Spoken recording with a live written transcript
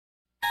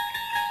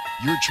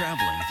You're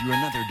traveling through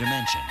another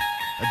dimension.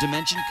 A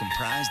dimension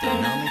comprised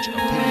of knowledge,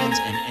 opinions,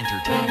 and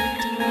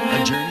entertainment.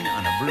 A journey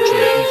on a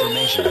virtual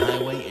information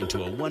highway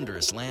into a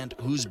wondrous land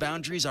whose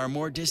boundaries are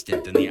more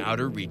distant than the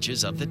outer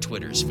reaches of the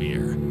Twitter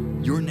sphere.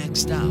 Your next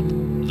stop,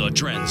 the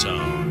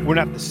Trendzone. We're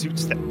not the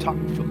suits that talk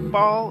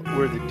football.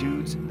 We're the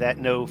dudes that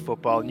know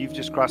football. And you've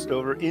just crossed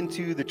over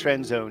into the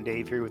Trend Zone.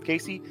 Dave here with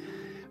Casey.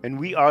 And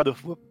we are the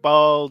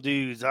football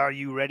dudes. Are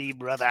you ready,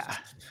 brother?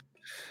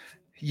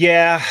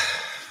 Yeah,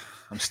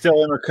 I'm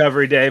still in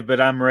recovery, Dave, but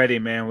I'm ready,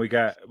 man. We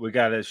got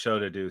a show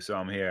to do, so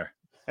I'm here.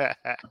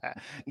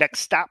 Next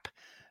stop,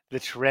 the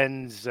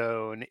Trend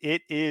Zone.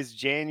 It is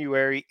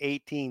January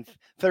 18th,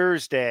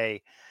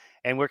 Thursday,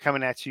 and we're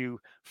coming at you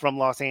from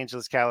Los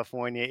Angeles,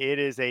 California. It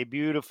is a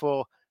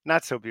beautiful,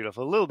 not so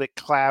beautiful, a little bit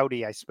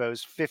cloudy, I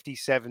suppose,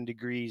 57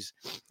 degrees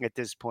at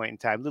this point in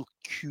time. A little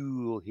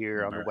cool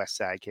here on the west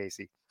side,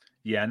 Casey.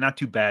 Yeah, not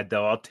too bad,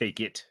 though. I'll take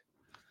it.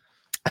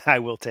 I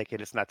will take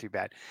it. It's not too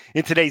bad.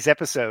 In today's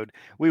episode,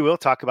 we will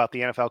talk about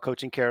the NFL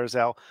coaching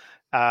carousel,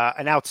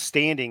 an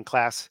outstanding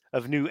class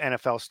of new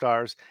NFL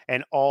stars,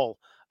 and all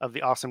of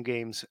the awesome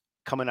games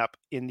coming up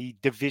in the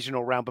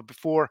divisional round. But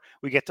before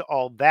we get to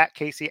all that,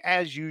 Casey,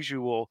 as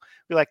usual,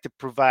 we like to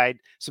provide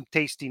some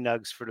tasty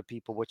nugs for the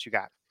people. What you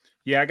got?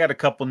 Yeah, I got a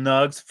couple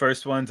nugs.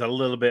 First one's a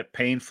little bit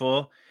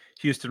painful.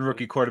 Houston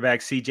rookie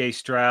quarterback C.J.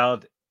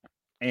 Stroud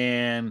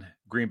and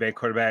Green Bay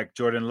quarterback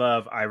Jordan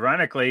Love,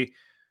 ironically,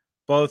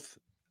 both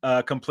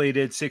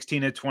completed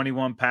 16 of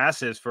 21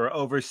 passes for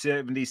over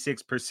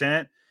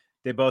 76%.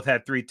 They both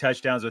had 3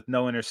 touchdowns with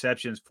no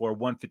interceptions for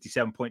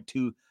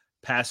 157.2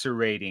 passer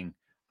rating.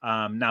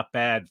 Not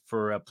bad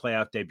for a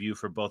playoff debut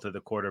for both of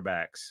the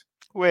quarterbacks.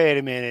 Wait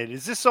a minute.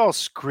 Is this all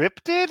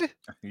scripted?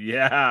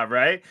 Yeah,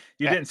 right?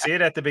 You didn't see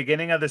it at the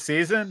beginning of the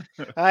season?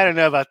 I don't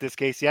know about this,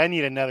 Casey. I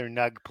need another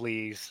nug,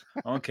 please.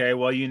 Okay,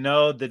 well,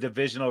 the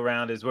divisional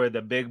round is where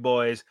the big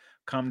boys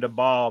come to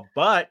ball,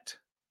 but,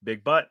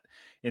 big but,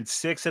 in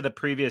 6 of the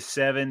previous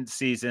 7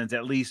 seasons,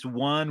 at least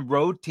one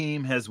road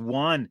team has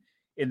won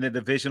in the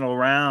divisional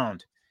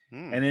round.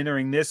 And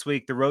entering this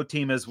week, the road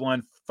team has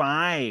won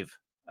 5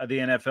 of the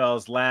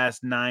NFL's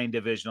last 9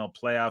 divisional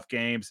playoff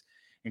games.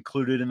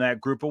 Included in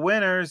that group of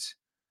winners,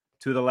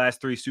 2 of the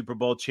last 3 Super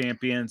Bowl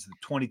champions, the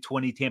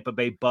 2020 Tampa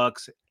Bay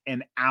Bucks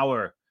and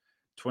our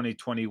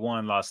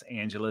 2021 Los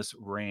Angeles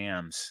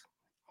Rams.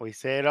 We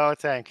say it all the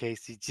time,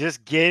 Casey.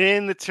 Just get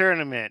in the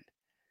tournament.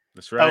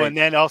 That's right. Oh, and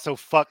then also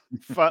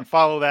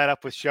follow that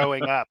up with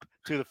showing up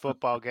to the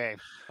football game.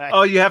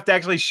 Oh, you have to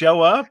actually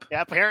show up?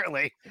 Yeah,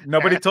 apparently.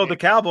 Nobody told the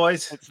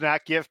Cowboys. It's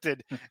not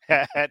gifted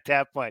at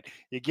that point.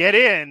 You get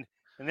in,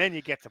 and then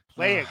you get to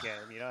play a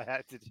game. You don't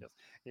have to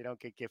you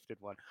don't get gifted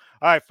one.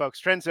 All right, folks.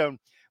 Trend Zone,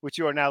 which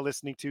you are now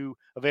listening to,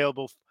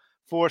 available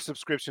for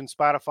subscription,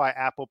 Spotify,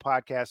 Apple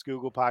Podcasts,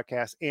 Google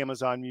Podcasts,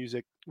 Amazon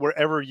Music,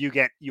 wherever you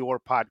get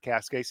your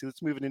podcast. Okay, so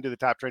let's move it into the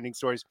top trending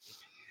stories.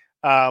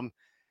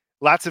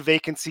 Lots of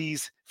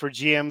vacancies for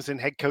GMs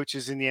and head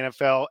coaches in the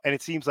NFL, and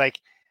it seems like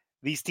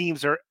these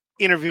teams are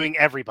interviewing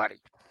everybody.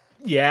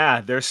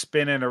 Yeah, they're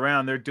spinning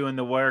around. They're doing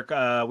the work.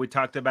 We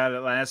talked about it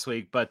last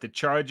week, but the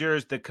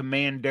Chargers, the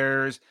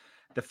Commanders,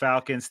 the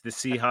Falcons, the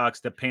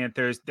Seahawks, the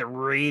Panthers, the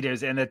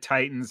Raiders, and the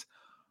Titans,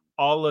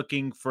 all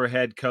looking for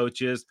head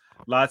coaches.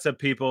 Lots of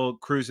people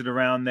cruising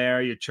around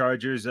there. Your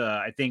Chargers,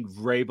 I think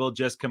Vrabel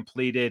just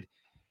completed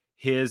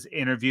his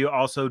interview.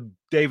 Also,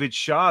 David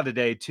Shaw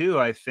today, too,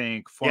 I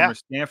think, former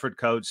Stanford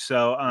coach.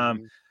 So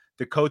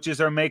the coaches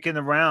are making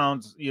the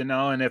rounds,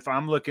 and if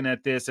I'm looking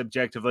at this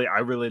objectively, I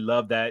really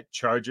love that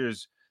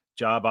Chargers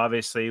job,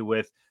 obviously,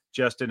 with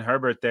Justin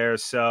Herbert there.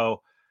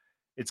 So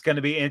it's going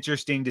to be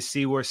interesting to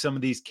see where some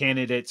of these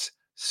candidates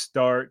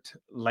start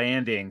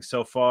landing.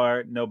 So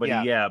far, nobody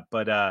yet,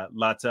 but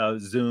lots of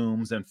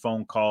Zooms and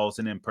phone calls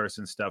and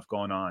in-person stuff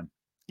going on.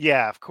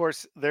 Yeah, of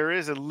course, there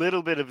is a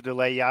little bit of a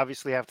delay. You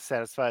obviously have to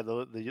satisfy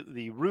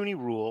the Rooney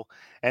Rule,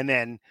 and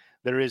then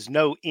there is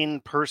no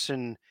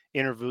in-person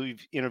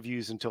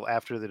interviews until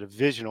after the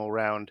divisional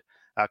round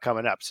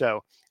coming up.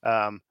 So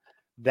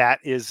that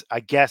is, I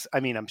guess,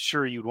 I'm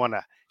sure you'd want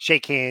to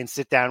shake hands,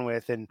 sit down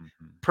with, and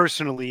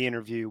personally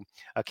interview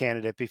a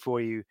candidate before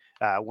you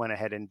went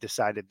ahead and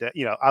decided that,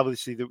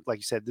 obviously, like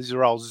you said, these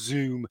are all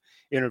Zoom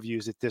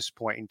interviews at this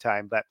point in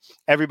time, but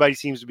everybody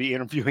seems to be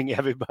interviewing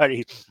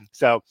everybody.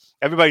 So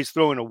everybody's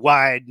throwing a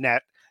wide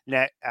net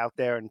out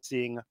there and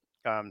seeing,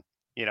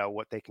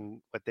 what they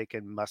can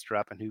muster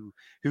up and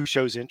who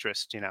shows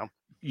interest,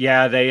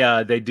 Yeah,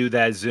 they do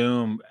that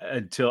Zoom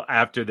until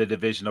after the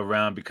divisional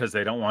round because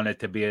they don't want it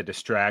to be a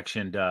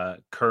distraction to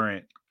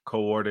current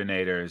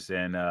coordinators,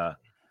 and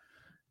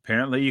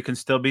apparently you can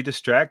still be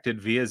distracted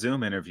via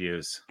Zoom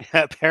interviews.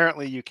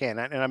 Apparently you can,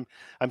 and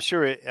I'm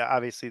sure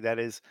obviously that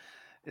is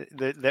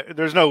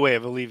there's no way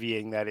of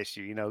alleviating that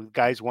issue.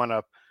 Guys want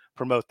to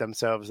promote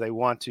themselves, they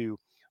want to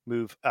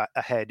move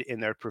ahead in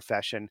their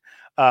profession.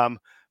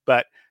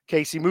 But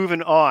Casey,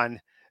 moving on,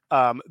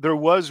 there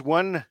was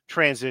one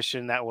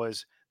transition that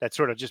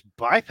sort of just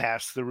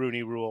bypassed the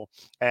Rooney Rule,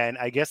 and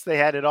I guess they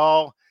had it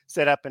all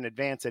set up in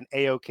advance and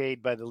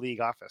A-okayed by the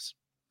league office.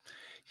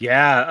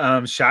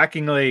 Yeah,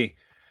 shockingly,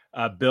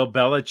 Bill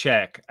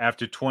Belichick,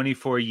 after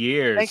 24 Thanks,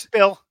 years,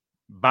 Bill.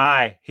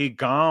 bye, he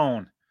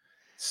gone.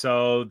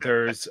 So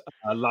there's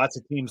lots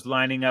of teams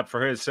lining up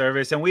for his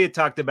service. And we had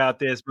talked about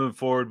this moving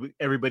forward.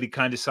 Everybody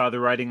kind of saw the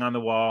writing on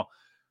the wall.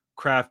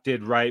 Kraft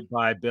did right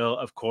by Bill,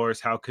 of course.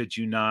 How could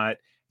you not?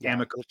 Yeah,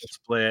 Amicable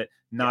split,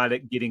 yeah, not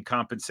getting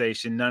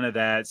compensation, none of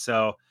that.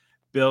 So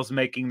Bill's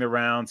making the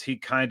rounds. He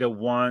kind of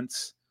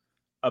wants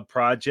a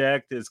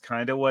project, is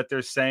kind of what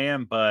they're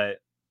saying, but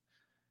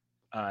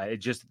it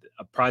just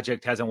a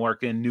project hasn't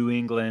worked in New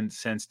England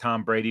since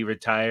Tom Brady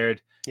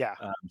retired. yeah.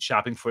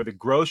 Shopping for the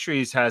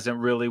groceries hasn't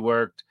really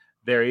worked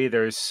there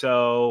either.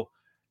 So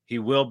he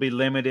will be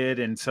limited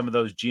in some of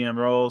those GM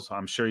roles.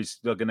 I'm sure he's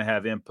still going to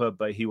have input,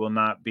 but he will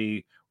not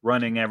be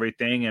running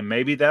everything. And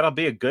maybe that'll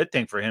be a good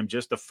thing for him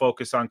just to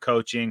focus on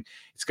coaching.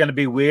 It's going to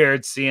be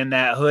weird seeing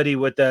that hoodie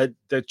with the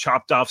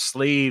chopped off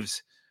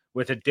sleeves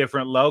with a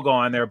different logo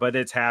on there, but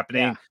it's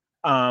happening.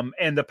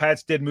 And the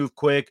Pats did move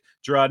quick.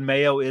 Gerard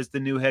Mayo is the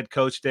new head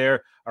coach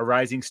there, a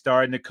rising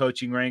star in the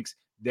coaching ranks.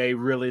 They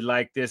really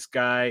like this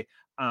guy.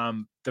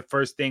 The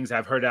first things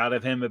I've heard out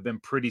of him have been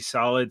pretty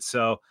solid.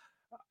 So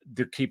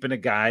they're keeping a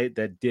guy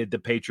that did the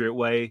Patriot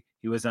way.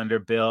 He was under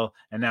Bill,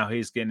 and now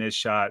he's getting his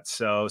shot.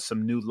 So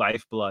some new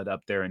lifeblood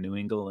up there in New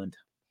England.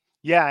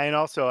 Yeah, and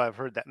also I've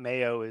heard that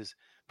Mayo is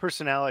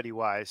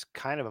personality-wise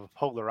kind of a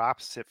polar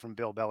opposite from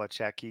Bill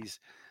Belichick.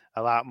 He's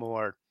a lot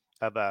more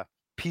of a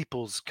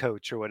people's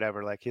coach or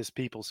whatever. Like his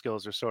people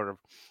skills are sort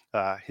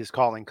of his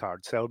calling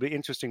card. So it'll be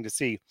interesting to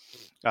see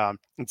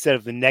instead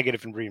of the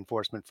negative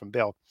reinforcement from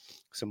Bill,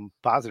 some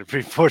positive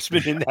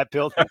reinforcement in that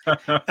building.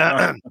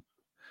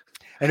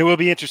 And it will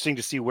be interesting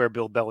to see where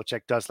Bill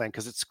Belichick does land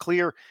because it's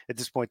clear at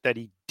this point that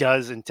he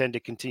does intend to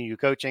continue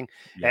coaching.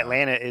 Yeah.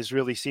 Atlanta is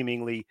really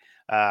seemingly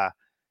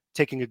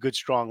taking a good,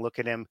 strong look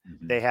at him.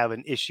 Mhm. They have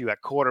an issue at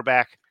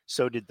quarterback.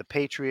 So did the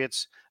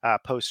Patriots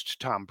post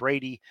Tom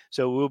Brady.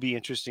 So it will be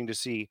interesting to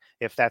see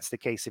if that's the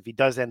case. If he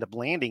does end up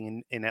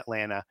landing in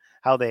Atlanta,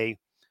 how they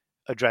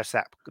address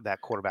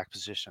that quarterback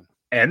position.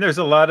 And there's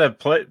a lot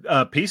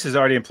of pieces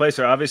already in place.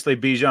 So obviously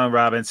Bijan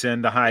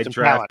Robinson, the high Some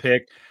draft talent.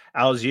 pick,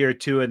 Algier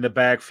 2 in the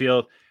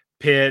backfield,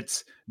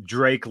 Pitts,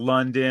 Drake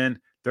London.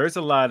 There's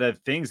a lot of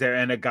things there.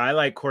 And a guy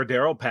like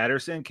Cordero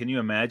Patterson, can you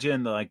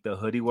imagine the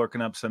hoodie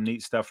working up some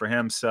neat stuff for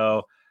him?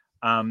 So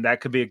that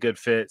could be a good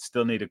fit.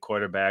 Still need a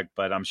quarterback,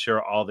 but I'm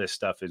sure all this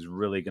stuff is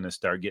really going to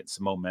start getting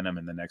some momentum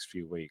in the next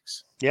few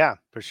weeks. Yeah,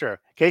 for sure.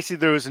 Casey,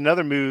 there was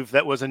another move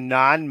that was a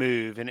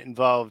non-move, and it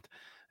involved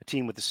a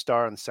team with a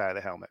star on the side of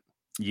the helmet.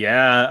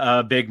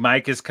 Yeah, Big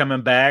Mike is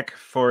coming back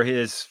for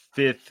his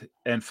 5th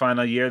and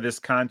final year of this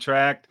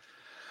contract.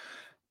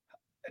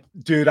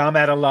 Dude, I'm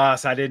at a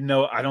loss. I don't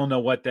know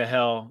what the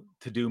hell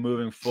to do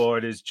moving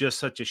forward. It's just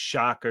such a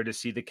shocker to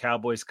see the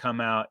Cowboys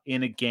come out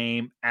in a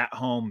game at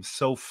home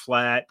so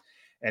flat.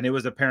 And it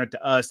was apparent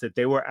to us that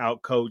they were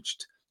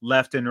outcoached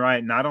left and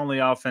right, not only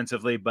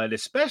offensively, but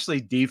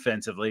especially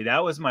defensively.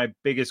 That was my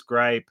biggest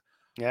gripe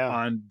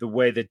on the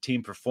way the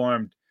team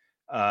performed.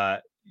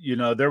 There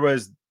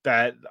was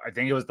that, I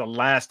think it was the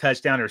last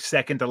touchdown or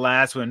second to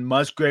last when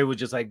Musgrave was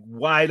just like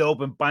wide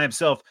open by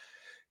himself.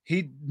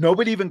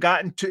 Nobody even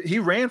got into, he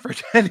ran for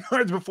 10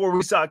 yards before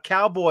we saw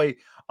Cowboy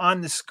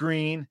on the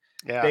screen.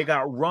 Yeah. They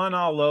got run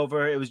all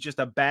over. It was just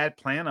a bad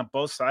plan on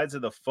both sides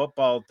of the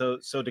football.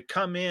 So to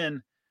come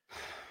in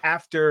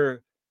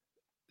after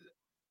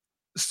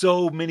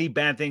so many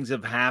bad things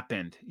have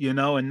happened,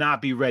 and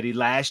not be ready.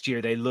 Last year,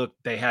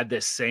 they had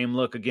this same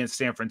look against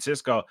San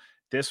Francisco.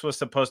 This was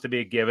supposed to be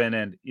a given.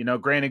 And,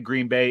 granted,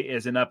 Green Bay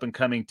is an up and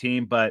coming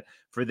team, but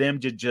for them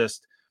to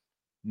just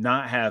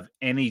not have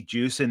any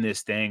juice in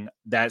this thing,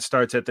 that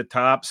starts at the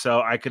top.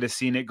 So I could have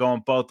seen it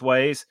going both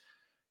ways.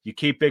 You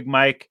keep Big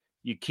Mike,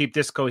 you keep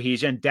this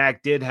cohesion.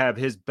 Dak did have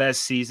his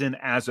best season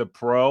as a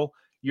pro.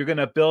 You're going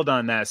to build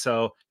on that.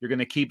 So you're going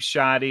to keep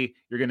Shoddy.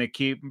 You're going to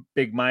keep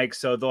Big Mike.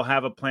 So they'll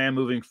have a plan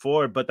moving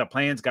forward, but the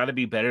plan's got to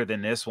be better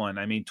than this one.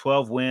 I mean,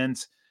 12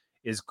 wins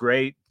is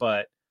great,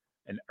 but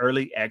an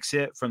early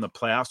exit from the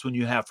playoffs when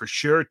you have for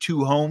sure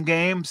 2 home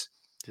games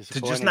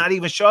to just not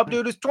even show up,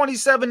 dude, it's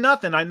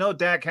 27-0. I know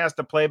Dak has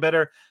to play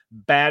better.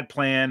 Bad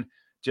plan,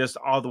 just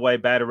all the way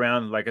bad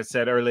around. Like I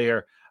said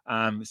earlier,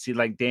 see,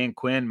 like Dan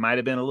Quinn might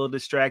have been a little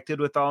distracted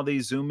with all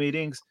these Zoom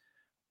meetings,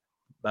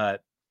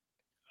 but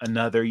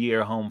another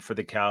year home for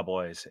the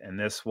Cowboys. And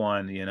this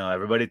one,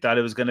 everybody thought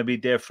it was going to be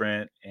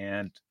different,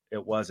 and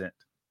it wasn't.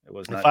 It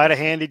was not. If I'd have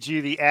handed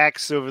you the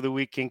axe over the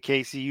weekend,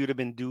 Casey, you'd have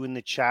been doing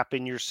the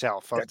chopping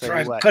yourself. That's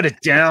right. Cut it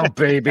down,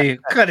 baby.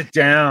 Cut it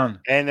down.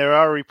 And there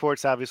are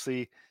reports,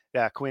 obviously,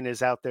 Quinn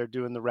is out there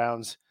doing the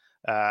rounds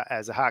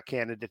as a hot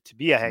candidate to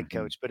be a head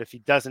coach. But if he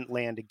doesn't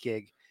land a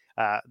gig,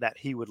 that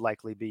he would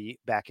likely be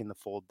back in the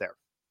fold there.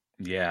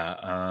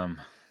 Yeah.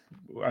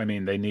 I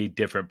mean, they need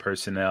different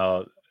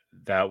personnel.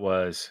 That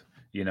was,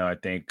 I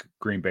think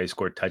Green Bay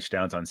scored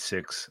touchdowns on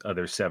 6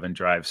 other 7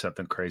 drives,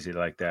 something crazy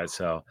like that.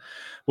 So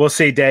we'll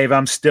see, Dave.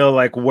 I'm still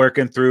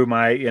working through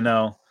my,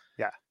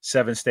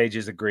 7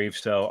 stages of grief.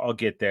 So I'll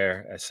get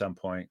there at some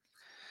point.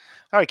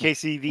 All right,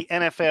 Casey, the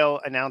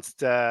NFL announced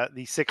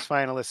the 6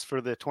 finalists for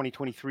the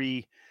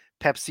 2023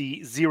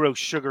 Pepsi Zero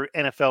Sugar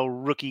NFL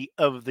Rookie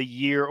of the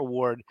Year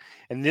award.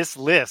 And this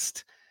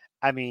list,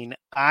 I mean,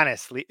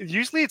 honestly,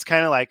 usually it's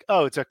kind of like,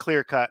 oh, it's a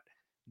clear-cut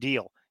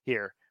deal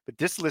here. But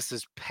this list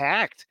is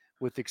packed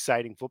with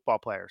exciting football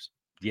players.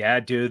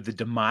 Yeah, dude, the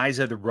demise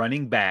of the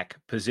running back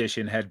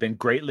position had been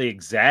greatly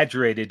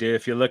exaggerated, dude.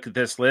 If you look at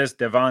this list,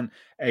 Devon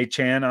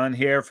Achan on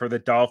here for the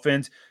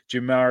Dolphins,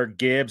 Jahmyr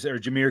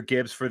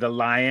Gibbs for the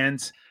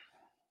Lions,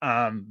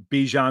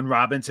 Bijan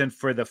Robinson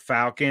for the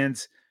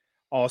Falcons,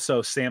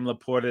 also Sam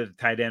Laporta, the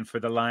tight end for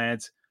the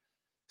Lions,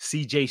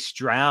 CJ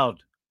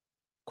Stroud,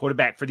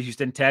 quarterback for the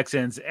Houston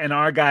Texans, and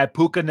our guy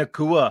Puka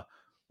Nacua,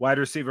 wide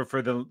receiver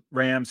for the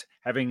Rams,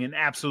 having an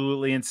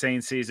absolutely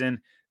insane season.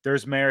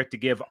 There's merit to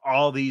give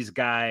all these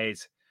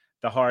guys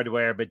the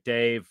hardware, but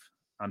Dave,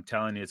 I'm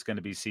telling you, it's going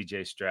to be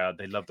CJ Stroud.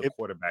 They love the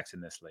quarterbacks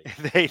in this league.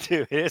 They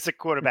do. It is a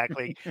quarterback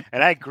league.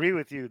 And I agree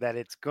with you that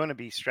it's going to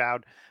be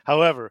Stroud.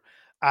 However,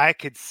 I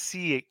could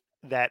see it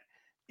that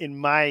in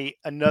my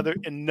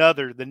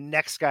the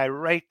next guy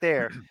right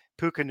there,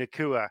 Puka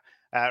Nacua,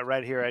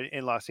 right here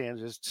in Los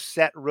Angeles,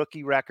 set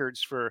rookie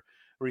records for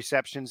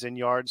receptions and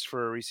yards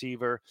for a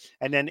receiver.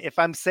 And then if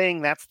I'm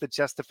saying that's the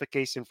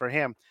justification for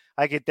him,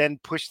 I could then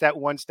push that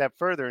one step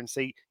further and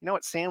say, you know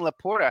what, Sam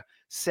Laporta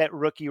set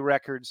rookie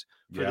records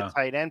for the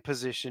tight end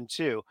position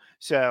too.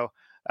 So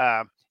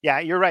yeah,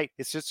 you're right.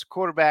 It's just a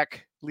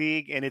quarterback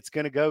league, and it's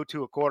going to go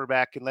to a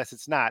quarterback unless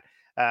it's not.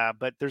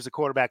 But there's a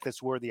quarterback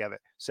that's worthy of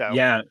it. So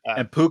yeah,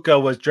 and Puka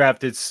was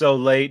drafted so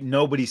late.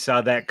 Nobody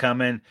saw that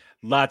coming.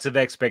 Lots of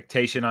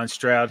expectation on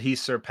Stroud. He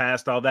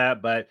surpassed all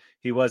that, but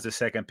he was the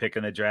second pick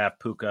in the draft,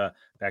 Puka,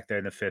 back there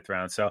in the 5th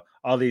round. So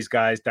all these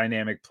guys,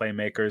 dynamic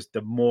playmakers,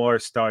 the more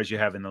stars you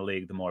have in the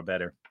league, the more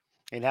better.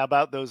 And how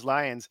about those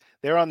Lions?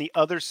 They're on the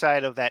other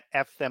side of that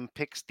F them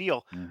picks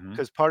deal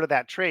because part of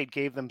that trade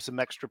gave them some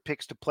extra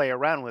picks to play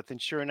around with. And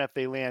sure enough,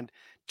 they land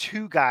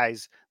 2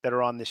 guys that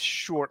are on this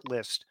short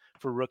list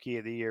for Rookie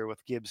of the Year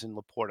with Gibbs and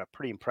Laporta.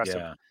 Pretty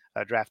impressive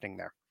drafting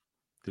there.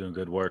 Doing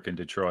good work in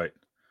Detroit.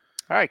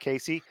 All right,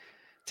 Casey.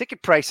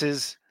 Ticket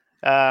prices,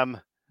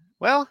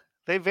 well,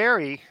 they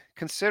vary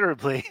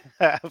considerably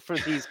for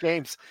these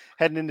games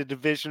heading into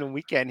divisional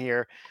weekend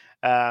here.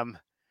 What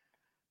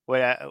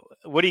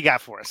do you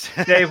got for us?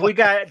 Dave, we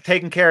got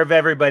taking care of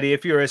everybody.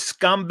 If you're a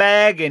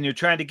scumbag and you're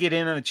trying to get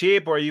in on the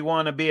cheap, or you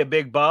want to be a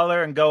big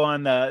baller and go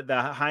on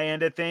the high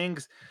end of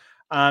things,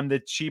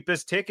 the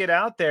cheapest ticket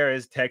out there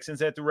is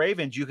Texans at the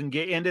Ravens. You can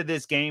get into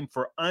this game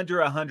for under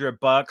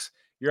 $100.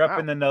 You're up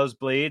in the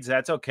nosebleeds.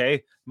 That's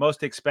okay.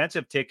 Most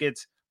expensive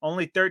tickets,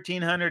 only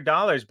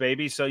 $1,300,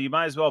 baby. So you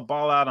might as well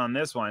ball out on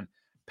this one.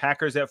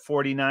 Packers at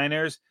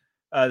 49ers.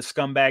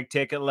 Scumbag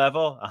ticket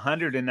level,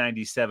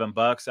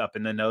 $197 up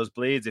in the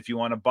nosebleeds. If you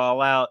want to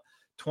ball out,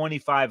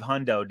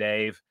 $2,500,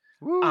 Dave.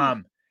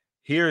 Woo.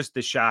 Here's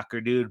the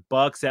shocker, dude.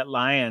 Bucks at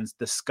Lions,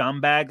 the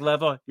scumbag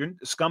level. Your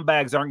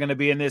scumbags aren't going to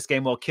be in this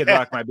game. Well, Kid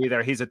Rock might be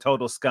there. He's a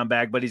total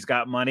scumbag, but he's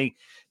got money.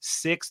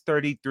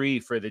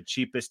 $633 for the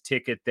cheapest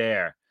ticket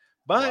there.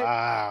 But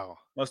wow,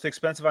 most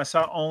expensive I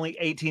saw, only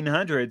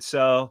 $1,800.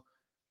 So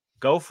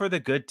go for the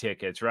good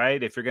tickets,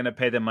 right? If you're going to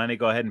pay the money,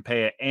 go ahead and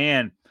pay it.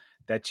 And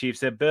that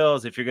Chiefs at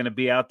Bills, if you're going to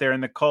be out there in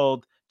the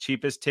cold,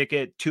 cheapest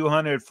ticket,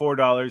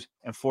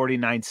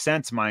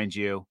 $204.49, mind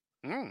you.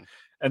 And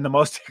the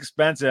most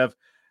expensive,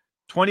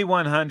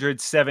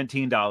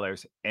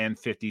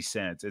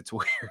 $2,117.50. It's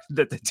weird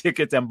that the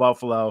tickets in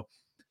Buffalo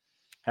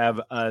have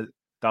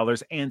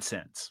dollars and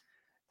cents.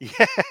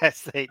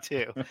 Yes, they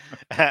do.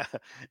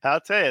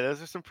 I'll tell you,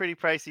 those are some pretty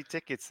pricey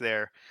tickets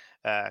there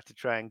to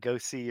try and go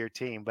see your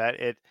team. But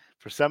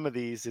for some of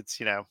these, it's,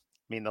 the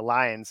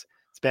Lions,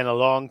 it's been a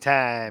long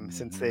time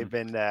since they've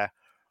been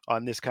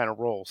on this kind of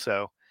roll.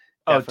 So,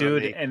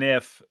 dude, and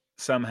if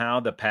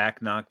somehow the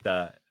Pack knocked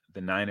the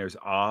Niners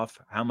off,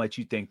 how much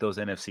you think those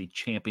NFC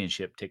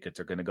Championship tickets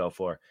are going to go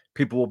for?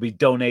 People will be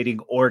donating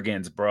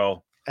organs,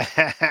 bro.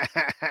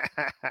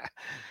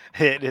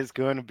 It is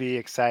going to be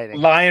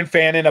exciting. Lion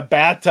fan in a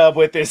bathtub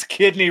with his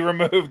kidney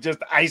removed, just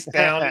iced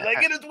down. He's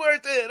like, it is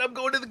worth it. I'm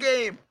going to the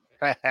game.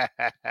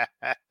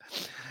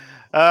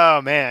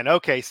 Oh, man.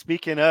 Okay,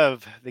 speaking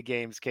of the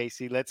games,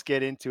 Casey, let's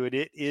get into it.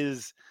 It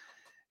is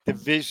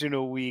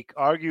divisional week,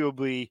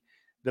 arguably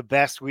the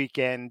best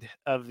weekend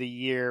of the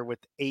year with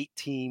 8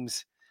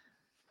 teams.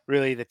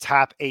 Really, the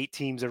top 8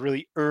 teams have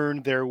really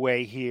earned their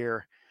way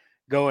here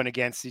going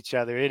against each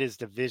other. It is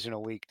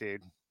divisional week,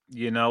 dude.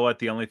 You know what?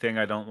 The only thing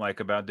I don't like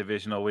about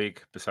divisional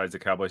week, besides the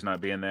Cowboys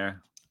not being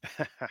there,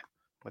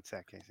 what's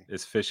that, Casey?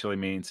 It officially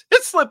means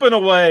it's slipping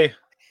away.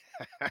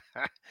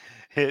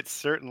 It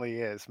certainly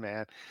is,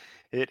 man.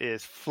 It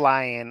is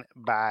flying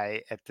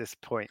by at this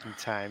point in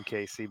time,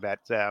 Casey. But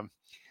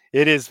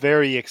it is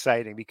very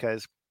exciting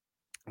because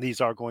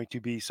these are going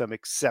to be some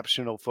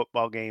exceptional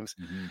football games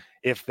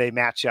if they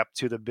match up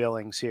to the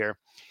billings here.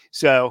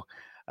 So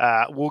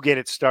we'll get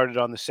it started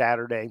on the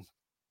Saturday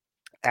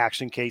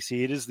action,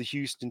 Casey. It is the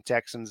Houston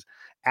Texans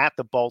at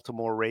the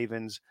Baltimore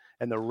Ravens,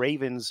 and the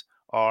Ravens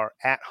are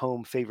at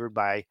home favored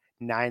by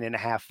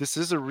 9.5. This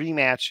is a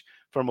rematch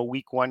from a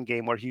week 1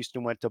 game where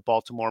Houston went to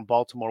Baltimore and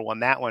Baltimore won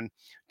that one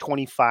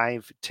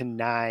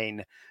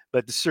 25-9.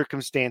 But the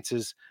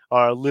circumstances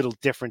are a little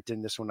different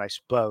in this one, I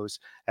suppose,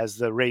 as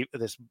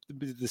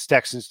this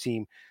Texans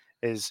team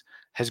has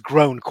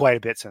grown quite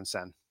a bit since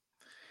then.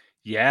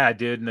 Yeah,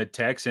 dude. And the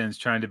Texans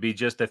trying to be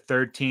just the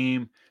third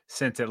team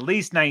since at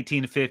least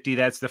 1950.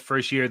 That's the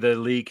first year the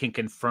league can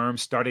confirm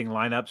starting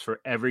lineups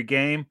for every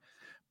game.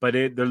 But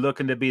they're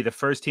looking to be the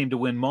first team to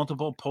win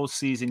multiple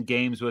postseason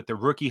games with a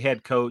rookie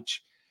head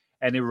coach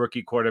and a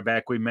rookie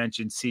quarterback. We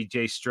mentioned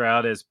C.J.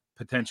 Stroud as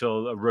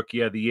potential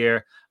rookie of the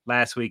year.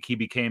 Last week, he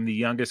became the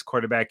youngest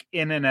quarterback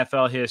in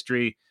NFL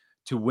history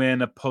to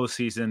win a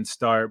postseason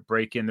start,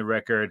 breaking the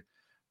record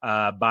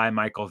by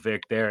Michael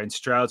Vick there. And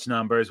Stroud's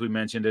numbers, we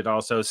mentioned it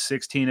also,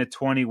 16-21,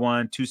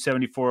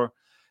 274,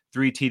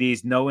 3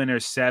 TDs, no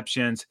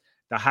interceptions,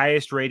 the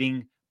highest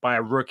rating by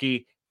a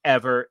rookie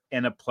ever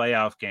in a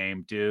playoff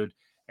game, dude.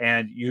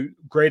 And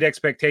great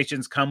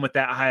expectations come with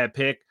that high a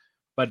pick,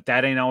 but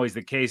that ain't always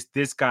the case.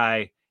 This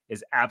guy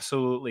is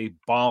absolutely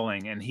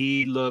balling, and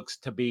he looks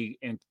to be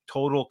in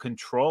total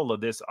control of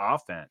this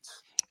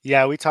offense.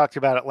 Yeah, we talked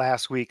about it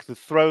last week. The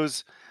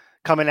throws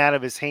coming out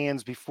of his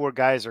hands before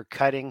guys are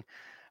cutting.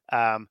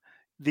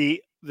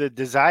 The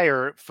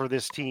desire for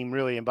this team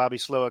really, and Bobby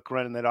Slowick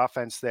running that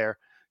offense there,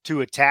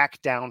 to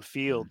attack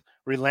downfield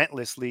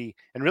relentlessly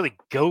and really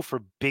go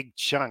for big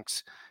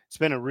chunks. It's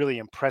been a really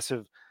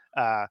impressive,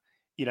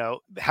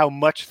 how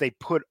much they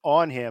put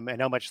on him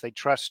and how much they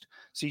trust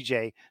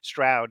CJ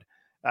Stroud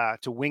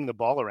to wing the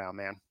ball around,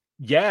 man.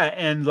 Yeah,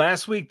 and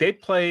last week they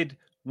played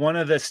one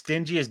of the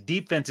stingiest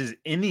defenses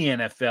in the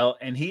NFL,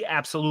 and he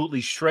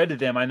absolutely shredded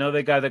them. I know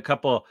they got a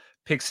couple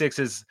pick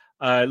sixes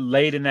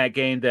late in that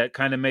game that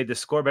kind of made the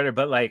score better,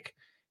 but like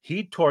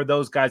he tore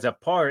those guys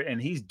apart, and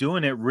he's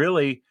doing it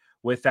really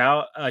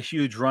without a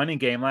huge running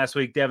game. Last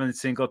week, Devin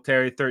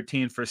Singletary,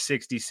 13 for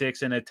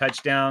 66 and a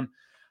touchdown.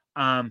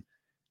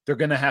 They're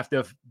going to have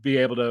to be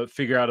able to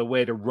figure out a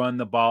way to run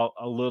the ball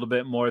a little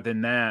bit more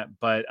than that.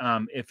 But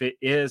if it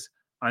is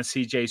on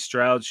CJ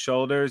Stroud's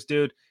shoulders,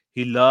 dude,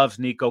 he loves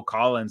Nico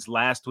Collins.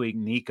 Last week,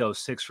 Nico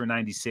 6 for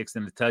 96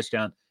 and a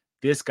touchdown.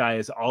 This guy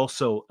is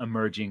also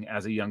emerging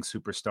as a young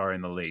superstar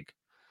in the league.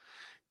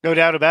 No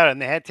doubt about it.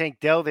 And they had Tank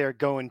Dell there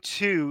going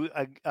too,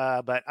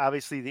 but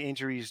obviously the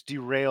injuries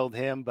derailed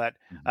him. But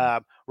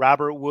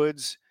Robert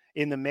Woods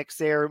in the mix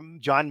there.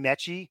 John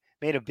Mechie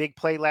made a big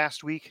play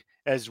last week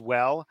as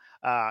well.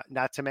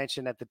 Not to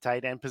mention at the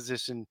tight end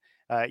position,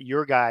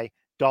 your guy,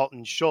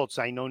 Dalton Schultz.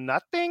 I know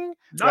nothing.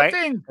 Right?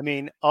 I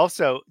mean,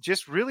 also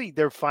just really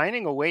they're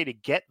finding a way to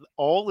get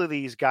all of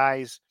these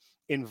guys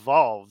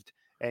involved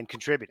and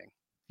contributing.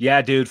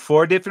 Yeah, dude,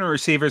 4 different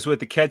receivers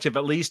with a catch of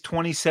at least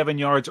 27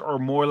 yards or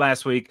more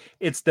last week.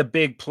 It's the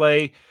big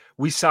play.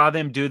 We saw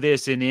them do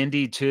this in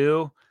Indy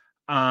too.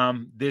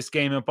 This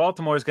game in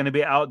Baltimore is going to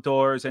be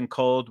outdoors and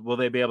cold. Will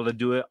they be able to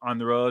do it on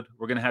the road?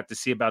 We're going to have to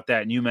see about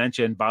that. And you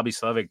mentioned Bobby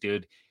Slowick,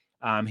 dude.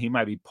 He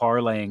might be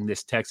parlaying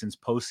this Texans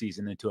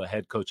postseason into a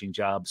head coaching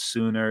job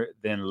sooner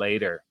than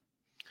later.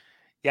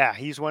 Yeah,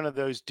 he's one of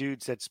those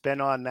dudes that's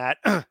been on that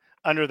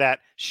under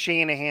that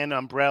Shanahan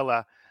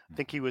umbrella. I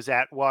think he was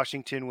at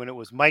Washington when it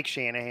was Mike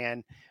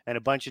Shanahan, and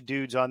a bunch of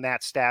dudes on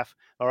that staff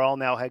are all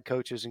now head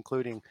coaches,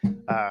 including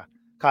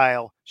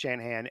Kyle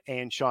Shanahan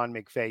and Sean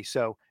McVay.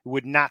 So it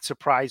would not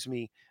surprise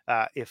me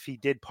if he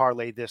did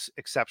parlay this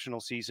exceptional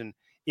season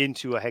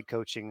into a head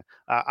coaching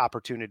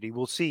opportunity.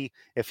 We'll see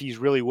if he's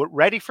really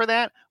ready for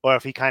that, or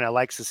if he kind of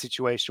likes the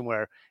situation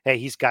where, hey,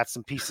 he's got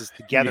some pieces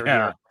together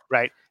here,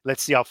 right?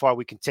 Let's see how far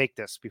we can take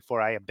this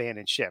before I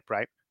abandon ship,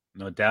 right?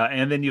 No doubt.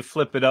 And then you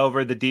flip it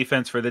over, the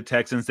defense for the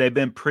Texans. They've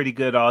been pretty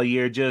good all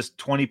year, just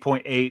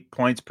 20.8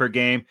 points per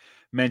game.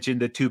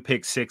 Mentioned the 2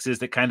 pick sixes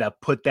that kind of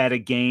put that a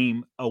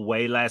game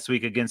away last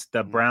week against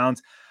the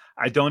Browns.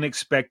 I don't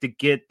expect to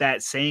get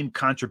that same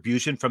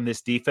contribution from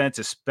this defense,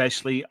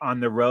 especially on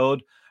the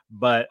road.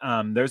 But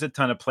there's a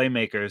ton of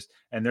playmakers,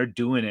 and they're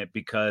doing it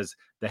because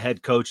the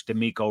head coach,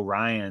 D'Amico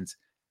Ryans,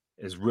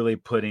 is really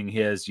putting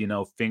his,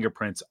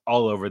 fingerprints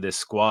all over this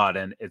squad.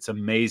 And it's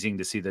amazing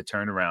to see the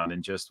turnaround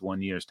in just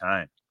 1 year's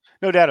time.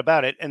 No doubt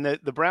about it. And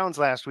the Browns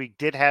last week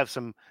did have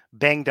some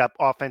banged up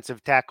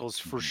offensive tackles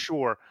for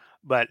sure,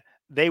 but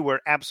they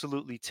were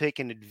absolutely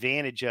taken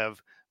advantage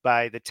of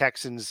by the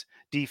Texans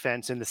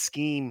defense and the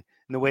scheme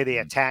and the way they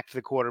attacked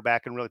the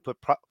quarterback and really put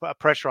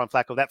pressure on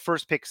Flacco. That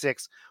first pick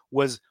six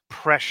was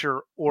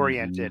pressure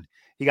oriented.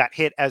 He got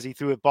hit as he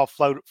threw it, ball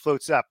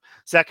floats up.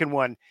 Second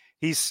one,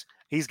 he's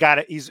got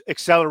it. He's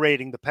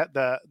accelerating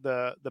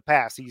the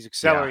pass. He's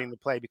accelerating the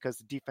play because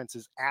the defense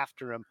is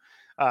after him.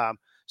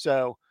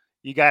 So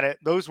you got it.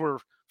 Those were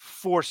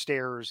forced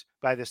errors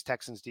by this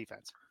Texans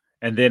defense.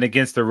 And then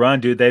against the run,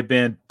 dude, they've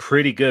been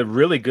pretty good,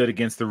 really good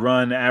against the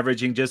run,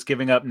 averaging just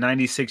giving up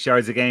 96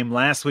 yards a game.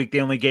 Last week, they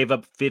only gave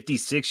up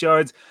 56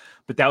 yards,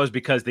 but that was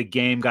because the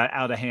game got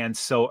out of hand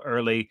so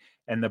early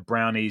and the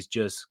Brownies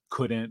just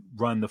couldn't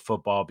run the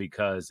football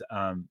because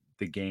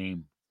the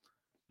game,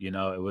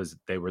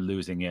 they were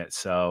losing it.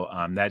 So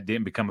that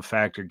didn't become a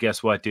factor.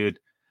 Guess what, dude?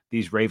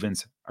 these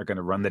Ravens are going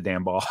to run the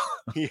damn ball.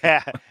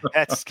 Yeah,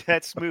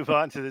 let's move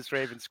on to this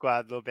Ravens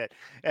squad a little bit,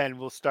 and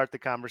we'll start the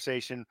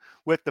conversation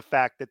with the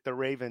fact that the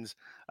Ravens,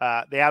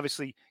 they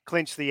obviously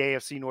clinched the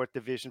AFC North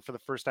division for the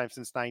first time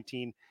since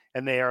 19,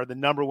 and they are the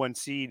number one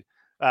seed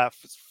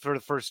for the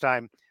first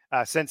time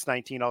since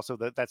 19. Also,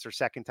 that's their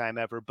second time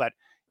ever. But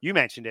you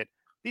mentioned it;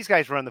 these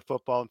guys run the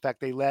football. In fact,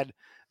 they led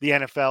the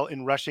NFL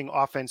in rushing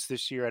offense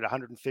this year at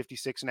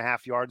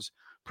 156.5 yards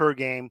per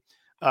game.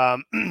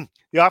 The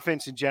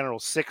offense in general,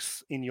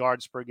 6th in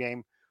yards per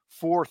game,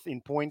 4th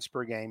in points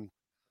per game,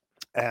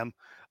 um,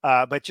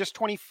 but just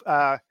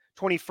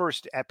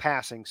 21st at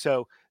passing.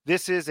 So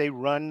this is a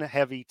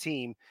run-heavy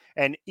team.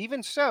 And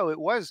even so, it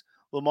was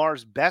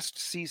Lamar's best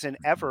season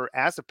ever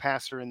as a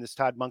passer in this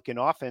Todd Monken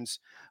offense,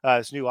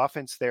 this new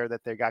offense there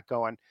that they got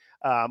going,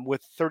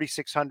 with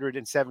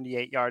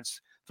 3,678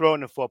 yards throwing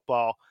the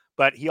football.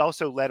 But he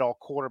also led all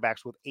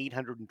quarterbacks with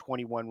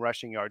 821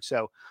 rushing yards.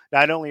 So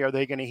not only are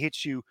they going to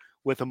hit you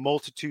with a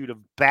multitude of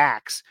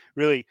backs,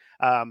 really,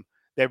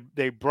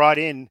 they brought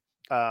in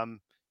Dalvin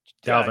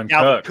Dalvin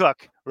Cook.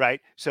 Cook, right?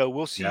 So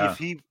we'll see Yeah. if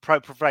he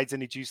provides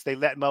any juice. They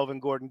let Melvin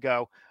Gordon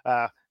go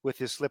with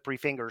his slippery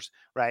fingers,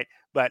 right?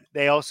 But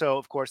they also,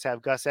 of course,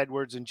 have Gus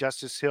Edwards and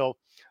Justice Hill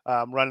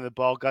running the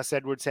ball. Gus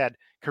Edwards had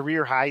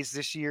career highs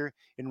this year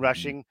in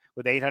rushing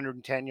with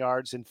 810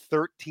 yards and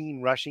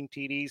 13 rushing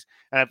TDs.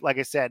 And like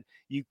I said,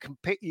 you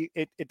compare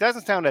it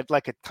doesn't sound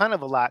like a ton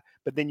of a lot,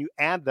 but then you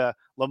add the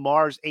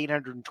Lamar's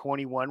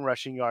 821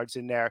 rushing yards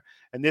in there,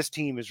 and this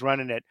team is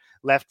running it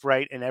left,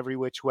 right, and every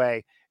which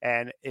way.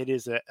 And it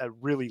is a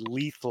really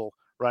lethal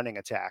running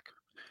attack.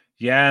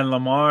 Yeah, and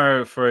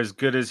Lamar, for as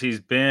good as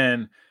he's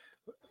been,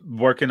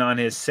 working on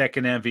his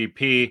second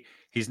MVP,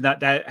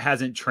 that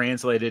hasn't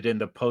translated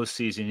into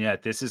postseason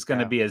yet. This is going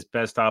to be his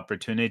best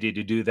opportunity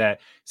to do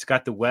that. He's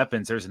got the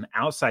weapons. There's an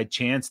outside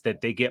chance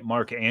that they get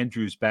Mark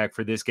Andrews back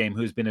for this game,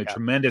 who's been a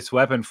tremendous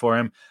weapon for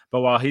him.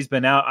 But while he's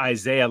been out,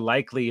 Isaiah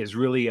Likely has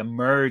really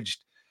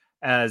emerged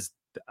as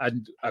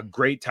a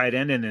great tight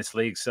end in this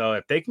league. So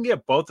if they can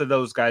get both of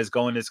those guys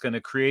going, it's going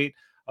to create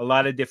a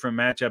lot of different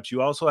matchups.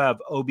 You also have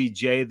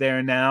OBJ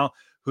there now,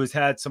 who's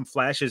had some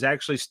flashes,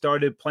 actually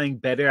started playing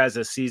better as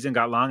the season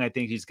got long. I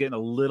think he's getting a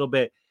little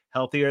bit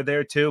healthier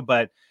there too.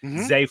 But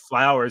Zay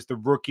Flowers, the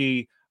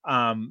rookie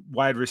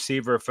wide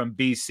receiver from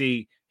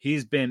BC,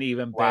 he's been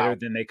even better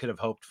than they could have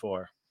hoped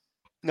for.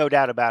 No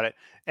doubt about it.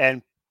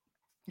 And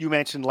you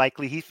mentioned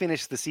Likely. He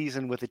finished the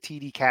season with a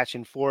TD catch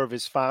in 4 of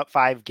his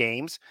 5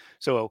 games.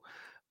 So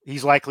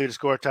he's likely to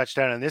score a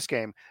touchdown in this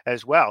game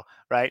as well,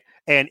 right?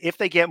 And if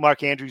they get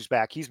Mark Andrews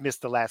back, he's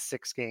missed the last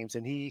 6 games,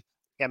 and he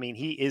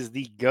is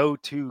the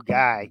go-to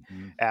guy,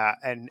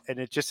 and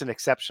it's just an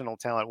exceptional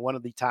talent, one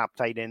of the top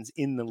tight ends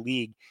in the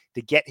league.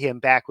 To get him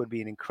back would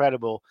be an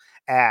incredible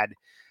add.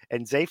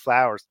 And Zay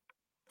Flowers,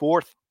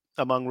 4th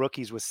among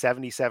rookies with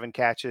 77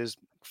 catches,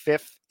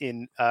 5th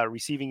in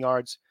receiving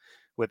yards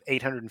with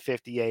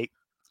 858,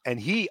 and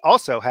he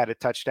also had a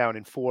touchdown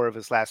in 4 of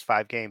his last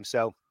 5 games.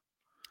 So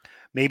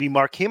maybe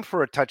mark him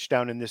for a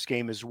touchdown in this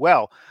game as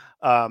well.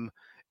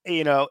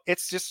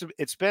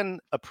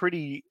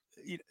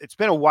 It's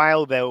been a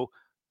while though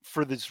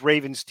for this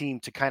Ravens team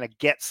to kind of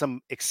get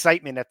some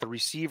excitement at the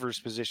receivers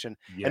position.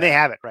 And they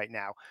have it right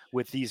now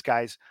with these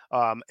guys,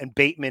 and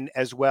Bateman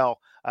as well.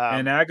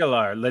 And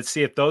Aguilar. Let's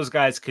see if those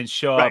guys can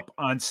show up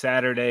on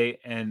Saturday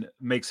and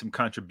make some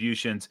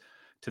contributions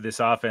to this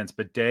offense.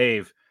 But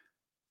Dave,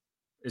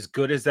 as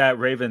good as that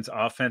Ravens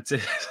offense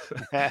is,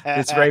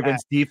 this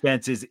Ravens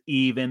defense is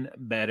even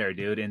better,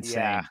 dude.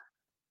 Insane.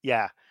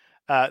 Yeah.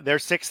 They're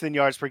 6th in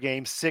yards per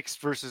game, 6th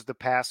versus the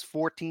pass,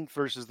 14th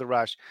versus the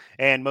rush,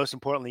 and most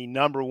importantly,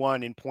 number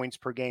 1 in points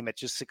per game at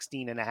just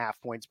 16.5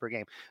 points per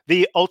game.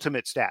 The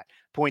ultimate stat,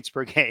 points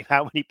per game.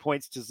 How many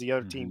points does the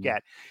other team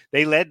get?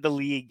 They led the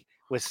league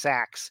with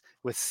sacks,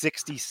 with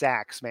 60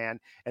 sacks, man.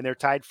 And they're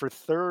tied for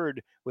 3rd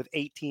with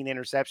 18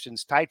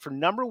 interceptions, tied for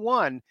number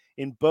 1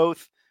 in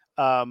both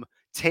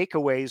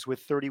takeaways with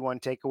 31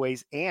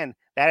 takeaways, and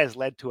that has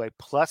led to a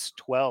plus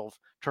 12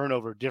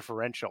 turnover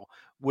differential,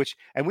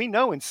 and we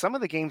know in some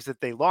of the games that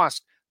they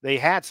lost, they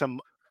had some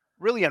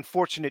really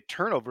unfortunate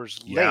turnovers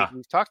late.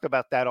 We've talked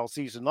about that all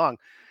season long,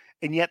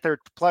 and yet they're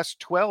plus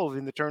 12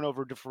 in the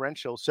turnover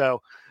differential.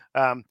 So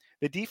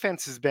the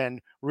defense has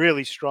been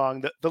really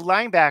strong. The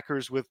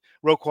linebackers with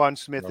Roquan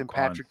Smith and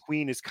Patrick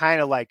Queen is kind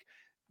of like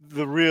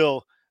the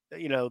real,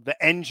 the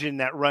engine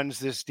that runs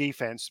this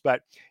defense.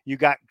 But you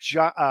got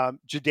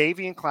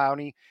Jadeveon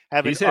Clowney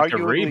having he's hit the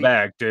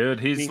reback,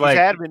 dude. He's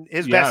had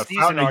his best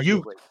season,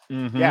 arguably.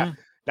 Mm-hmm.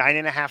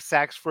 9.5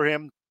 sacks for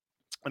him.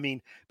 I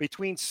mean,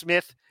 between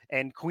Smith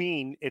and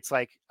Queen, it's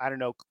like, I don't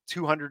know,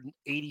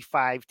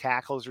 285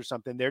 tackles or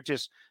something.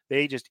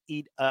 They just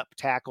eat up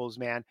tackles,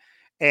 man.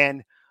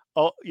 And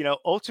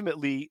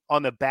ultimately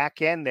on the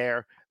back end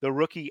there, the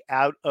rookie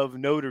out of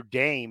Notre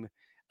Dame,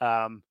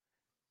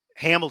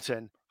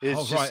 Hamilton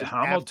is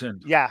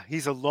Hamilton.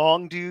 He's a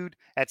long dude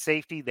at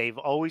safety. They've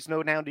always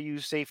known how to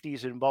use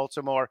safeties in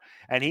Baltimore,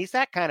 and he's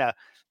that kind of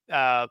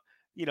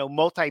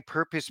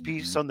multi-purpose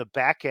piece on the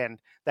back end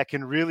that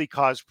can really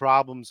cause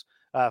problems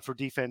for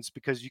defense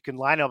because you can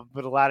line up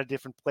at a lot of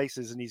different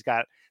places, and he's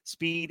got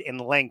speed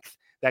and length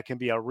that can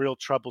be a real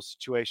trouble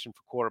situation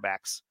for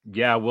quarterbacks.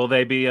 Yeah, will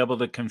they be able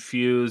to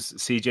confuse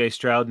CJ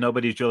Stroud?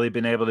 Nobody's really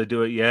been able to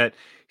do it yet.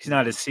 He's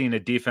not Mhm. seen a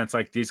defense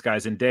like these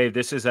guys. And Dave,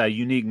 this is a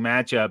unique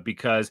matchup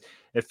because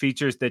it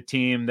features the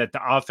team that the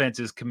offense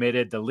is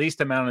committed, the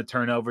least amount of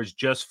turnovers,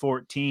 just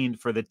 14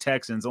 for the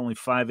Texans, only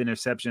 5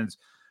 interceptions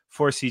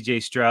for CJ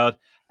Stroud,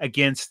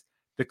 against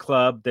the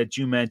club that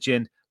you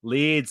mentioned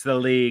leads the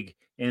league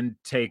in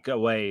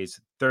takeaways,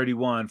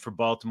 31 for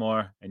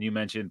Baltimore, and you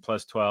mentioned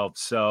plus 12.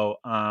 So,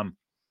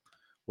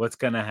 what's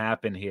going to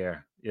happen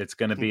here? It's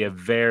going to be a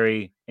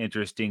very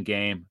interesting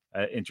game,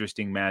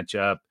 interesting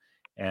matchup.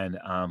 And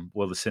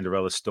will the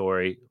Cinderella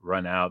story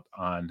run out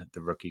on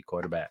the rookie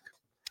quarterback?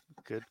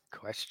 Good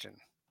question.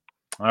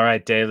 All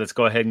right, Dave, let's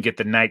go ahead and get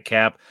the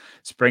nightcap.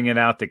 Let's bring it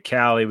out to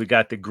Cali. We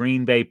got the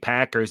Green Bay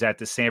Packers at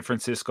the San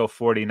Francisco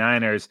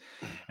 49ers.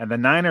 And the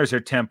Niners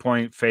are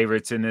 10-point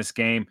favorites in this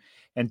game.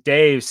 And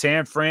Dave,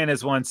 San Fran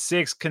has won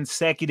 6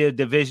 consecutive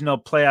divisional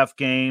playoff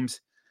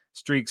games.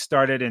 Streak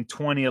started in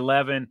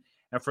 2011.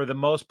 And for the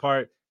most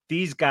part,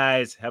 these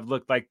guys have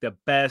looked like the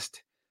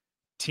best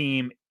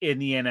team in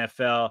the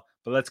NFL.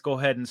 But let's go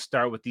ahead and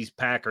start with these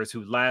Packers,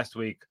 who last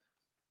week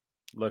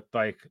looked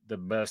like the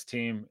best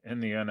team in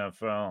the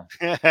NFL.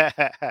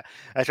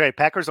 That's right.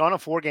 Packers on a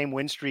 4-game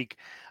win streak.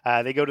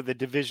 They go to the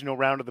divisional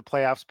round of the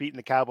playoffs, beating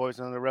the Cowboys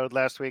on the road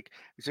last week.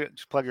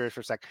 Just plug your ears for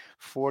a sec.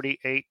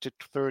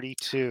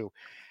 48-32.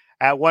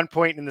 At one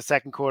point in the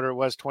second quarter, it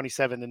was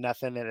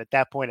 27-0, and at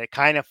that point, it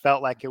kind of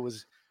felt like it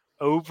was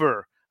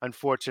over.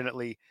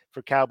 Unfortunately,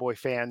 for Cowboy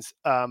fans,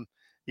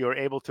 you were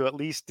able to at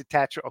least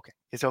detach. Okay,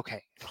 it's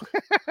okay.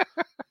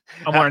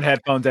 I'm wearing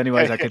headphones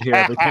anyways. I could hear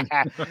everything.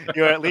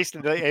 You're at least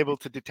able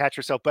to detach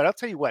yourself. But I'll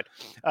tell you what,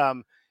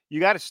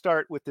 you got to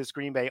start with this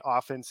Green Bay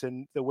offense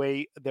and the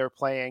way they're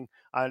playing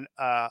on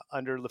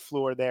under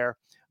LaFleur there.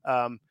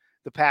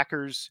 The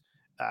Packers,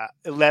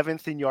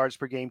 11th in yards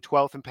per game,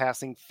 12th in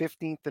passing,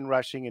 15th in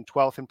rushing, and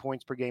 12th in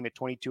points per game at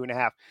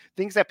 22.5.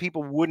 Things that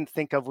people wouldn't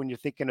think of when you're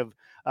thinking of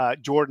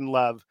Jordan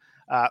Love.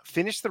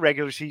 Finished the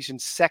regular season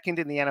second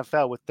in the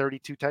NFL with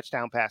 32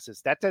 touchdown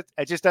passes.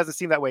 It just doesn't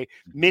seem that way.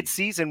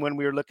 Mid-season, when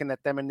we were looking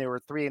at them and they were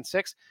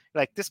 3-6,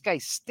 like, this guy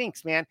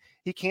stinks, man.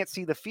 He can't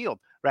see the field,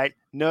 right?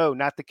 No,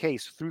 not the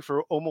case. Threw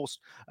for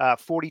almost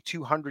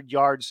 4,200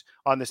 yards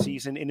on the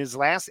season. In his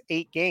last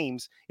 8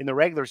 games in the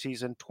regular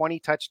season, 20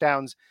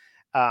 touchdowns.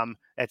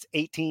 That's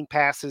 18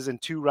 passes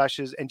and 2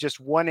 rushes and just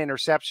 1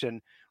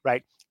 interception,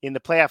 right? In the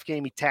playoff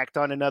game, he tacked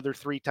on another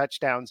 3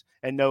 touchdowns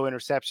and no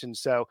interceptions.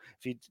 So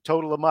if you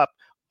total them up,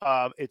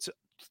 it's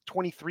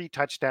 23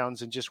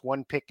 touchdowns and just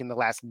 1 pick in the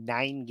last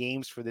 9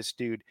 games for this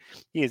dude.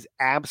 He is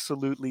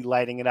absolutely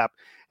lighting it up.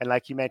 And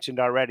like you mentioned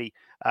already,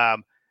 a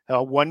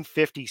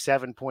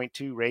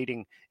 157.2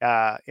 rating,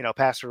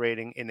 passer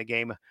rating in the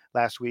game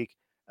last week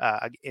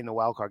in the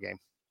wildcard game.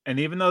 And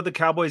even though the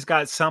Cowboys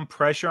got some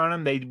pressure on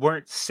him, they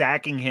weren't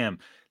sacking him.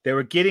 They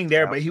were getting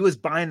there, but he was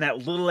buying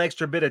that little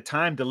extra bit of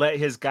time to let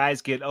his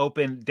guys get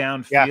open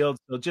downfield. Yeah.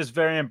 So just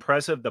very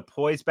impressive, the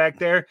poise back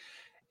there.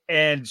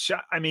 And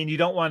I mean, you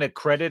don't want to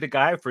credit a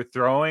guy for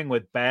throwing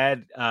with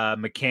bad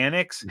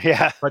mechanics.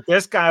 Yeah. But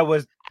this guy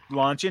was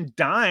launching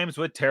dimes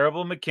with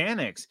terrible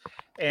mechanics.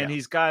 And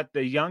he's got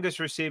the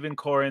youngest receiving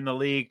core in the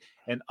league.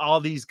 And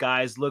all these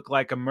guys look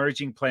like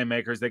emerging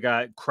playmakers. They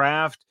got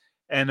Kraft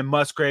and a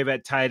Musgrave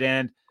at tight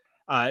end.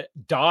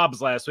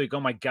 Dobbs last week, oh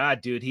my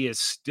God, dude, he is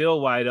still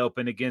wide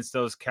open against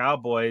those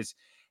Cowboys.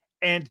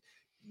 And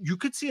you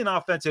could see an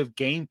offensive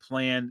game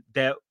plan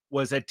that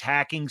was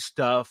attacking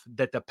stuff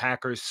that the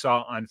Packers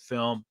saw on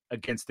film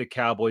against the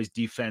Cowboys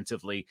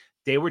defensively.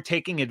 They were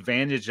taking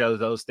advantage of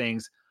those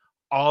things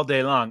all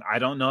day long. I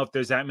don't know if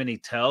there's that many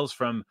tells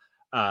from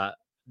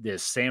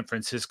this San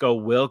Francisco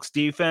Wilkes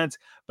defense,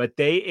 but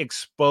they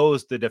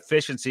exposed the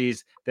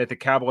deficiencies that the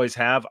Cowboys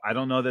have. I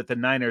don't know that the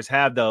Niners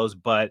have those,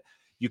 but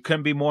you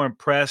couldn't be more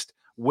impressed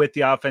with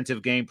the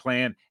offensive game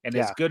plan. And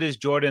as good as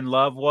Jordan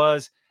Love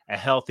was, a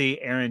healthy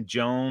Aaron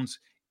Jones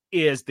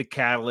is the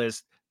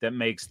catalyst that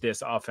makes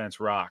this offense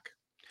rock.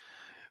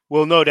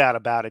 Well, no doubt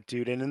about it,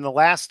 dude. And in the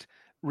last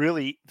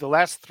 3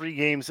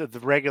 games of the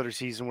regular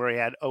season where he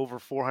had over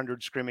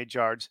 400 scrimmage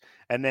yards,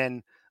 and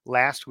then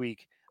last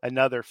week,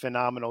 another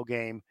phenomenal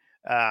game.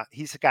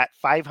 He's got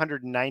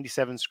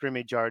 597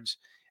 scrimmage yards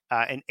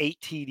and 8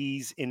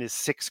 TDs in his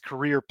 6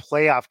 career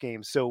playoff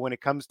games. So when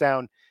it comes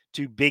down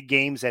to big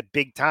games at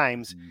big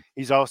times,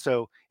 he's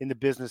also in the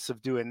business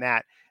of doing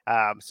that.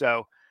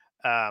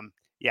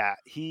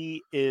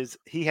 He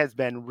has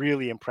been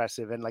really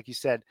impressive. And like you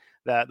said,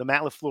 the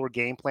Matt LaFleur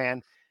game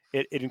plan,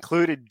 it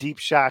included deep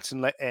shots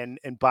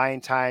and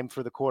buying time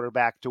for the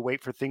quarterback to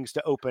wait for things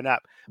to open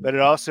up. But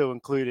it also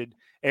included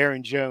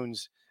Aaron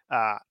Jones,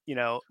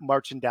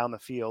 marching down the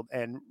field,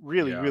 and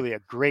really a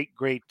great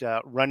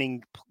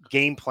running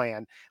game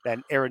plan that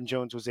Aaron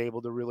Jones was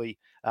able to really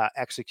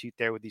execute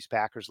there with these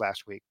Packers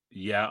last week.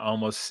 Yeah,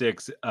 almost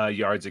 6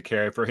 yards a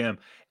carry for him.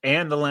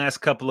 And the last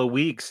couple of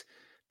weeks,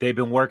 They've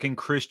been working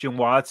Christian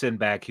Watson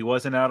back. He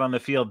wasn't out on the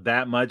field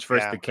that much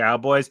versus Yeah. the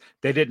Cowboys.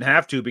 They didn't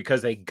have to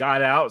because they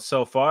got out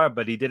so far,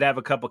 but he did have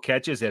a couple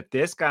catches. If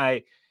this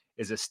guy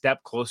is a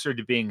step closer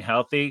to being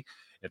healthy,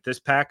 if this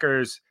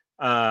Packers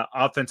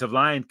offensive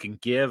line can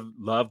give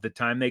Love the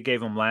time they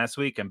gave him last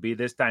week and be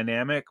this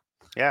dynamic,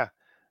 Yeah.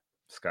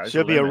 sky's the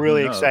Should be a limit. Who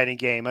really knows? exciting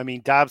game. I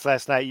mean, Dobbs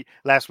last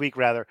week,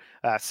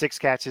 6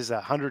 catches,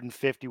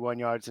 151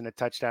 yards and a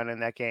touchdown in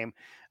that game.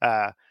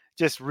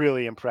 Just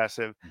really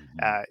impressive.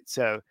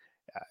 So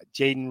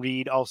Jaden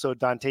Reed, also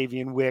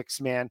Dontavian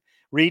Wicks, man.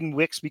 Reed and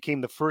Wicks became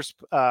the first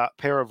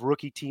pair of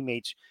rookie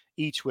teammates,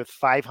 each with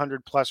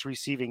 500 plus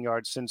receiving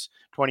yards since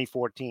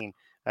 2014.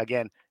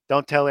 Again,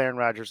 don't tell Aaron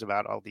Rodgers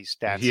about all these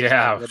stats.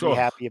 Yeah. He'll be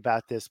happy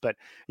about this. But,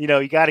 you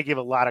got to give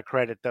a lot of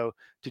credit, though,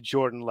 to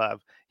Jordan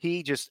Love.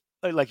 He just,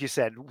 like you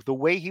said, the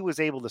way he was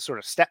able to sort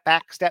of step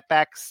back,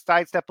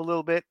 sidestep a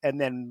little bit,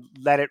 and then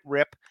let it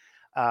rip.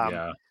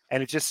 Yeah.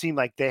 And it just seemed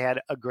like they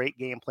had a great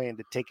game plan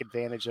to take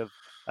advantage of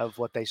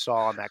what they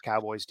saw on that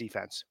Cowboys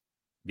defense.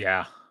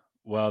 Yeah.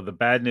 Well, the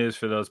bad news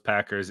for those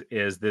Packers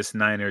is this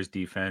Niners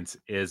defense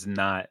is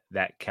not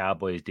that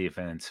Cowboys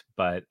defense.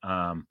 But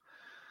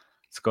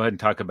let's go ahead and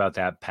talk about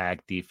that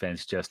Pack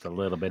defense just a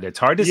little bit. It's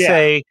hard to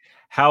say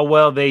how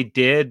well they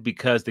did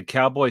because the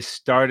Cowboys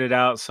started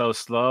out so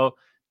slow.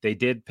 They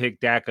did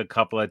pick Dak a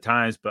couple of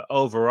times, but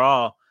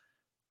overall,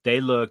 they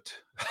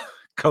looked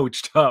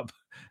coached up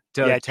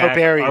to attack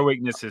our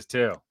weaknesses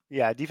too.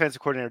 Yeah, defensive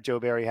coordinator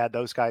Joe Barry had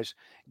those guys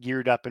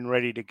geared up and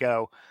ready to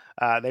go.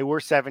 They were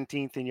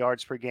 17th in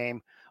yards per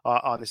game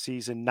on the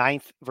season,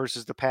 9th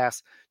versus the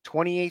pass,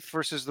 28th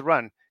versus the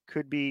run.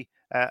 Could be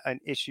an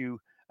issue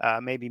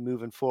maybe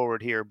moving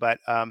forward here, but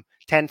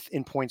 10th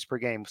in points per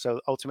game. So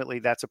ultimately,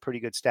 that's a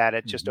pretty good stat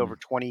at just over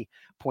 20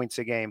 points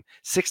a game.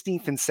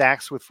 16th in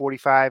sacks with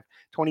 45,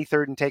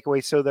 23rd in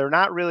takeaways. So they're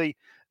not really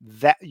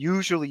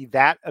usually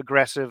that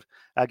aggressive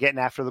getting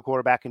after the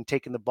quarterback and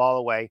taking the ball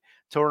away.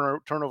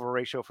 Turnover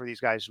ratio for these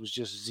guys was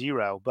just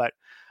 0, but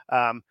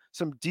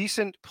some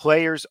decent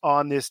players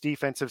on this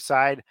defensive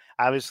side.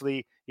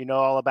 Obviously,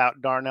 all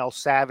about Darnell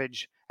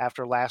Savage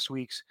after last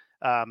week's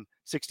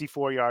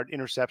 64-yard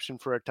interception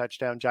for a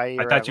touchdown.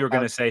 I thought you were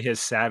going to say his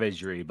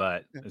savagery,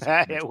 but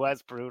it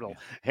was brutal.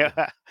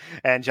 Yeah.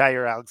 And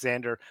Jair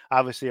Alexander,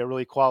 obviously a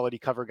really quality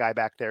cover guy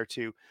back there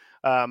too.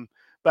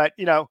 But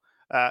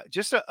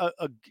just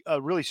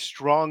a really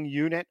strong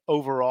unit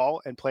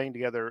overall and playing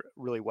together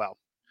really well.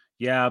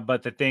 Yeah,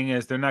 but the thing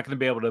is, they're not going to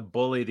be able to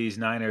bully these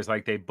Niners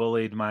like they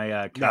bullied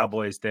my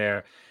Cowboys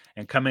there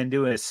and come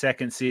into his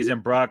second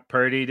season. Brock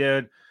Purdy,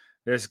 dude,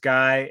 this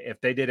guy,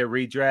 if they did a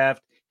redraft,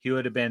 he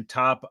would have been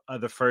top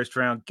of the first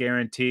round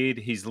guaranteed.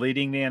 He's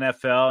leading the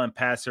NFL in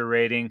passer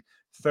rating,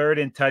 3rd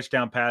in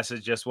touchdown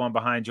passes, just one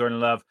behind Jordan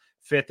Love,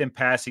 5th in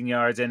passing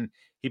yards, and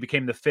he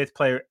became the 5th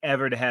player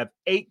ever to have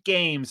 8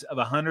 games of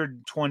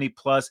 120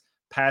 plus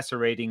passer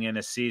rating in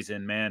a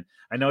season, man.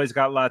 I know he's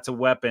got lots of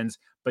weapons,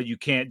 but you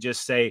can't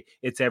just say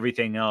it's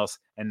everything else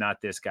and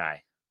not this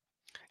guy.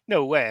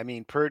 No way. I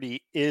mean,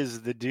 Purdy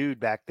is the dude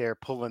back there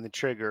pulling the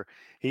trigger.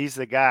 He's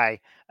the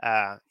guy,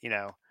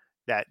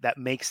 that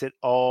makes it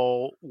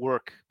all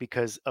work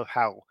because of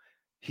how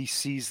he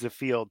sees the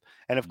field.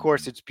 And of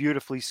course, it's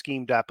beautifully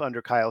schemed up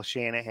under Kyle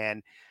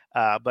Shanahan.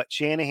 But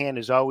Shanahan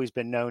has always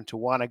been known to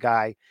want a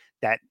guy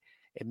that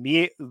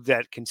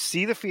can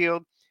see the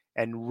field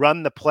and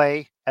run the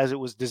play as it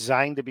was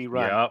designed to be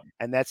run. Yep.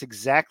 And that's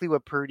exactly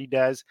what Purdy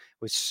does.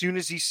 As soon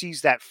as he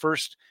sees that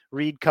first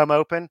read come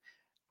open,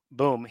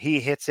 boom, he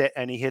hits it,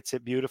 and he hits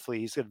it beautifully.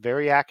 He's a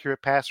very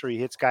accurate passer. He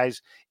hits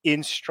guys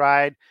in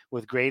stride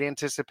with great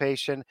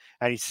anticipation,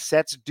 and he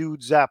sets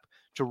dudes up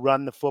to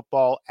run the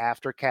football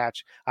after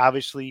catch.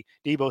 Obviously,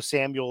 Deebo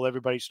Samuel,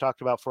 everybody's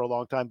talked about for a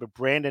long time, but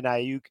Brandon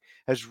Ayuk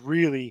has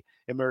really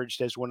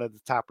emerged as one of the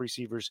top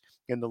receivers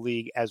in the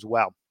league as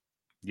well.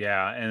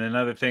 Yeah, and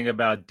another thing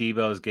about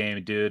Deebo's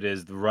game, dude,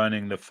 is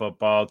running the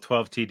football.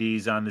 12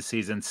 TDs on the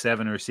season,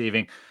 7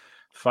 receiving,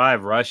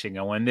 5 rushing.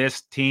 And when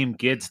this team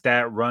gets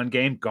that run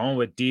game going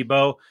with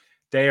Deebo,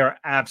 they are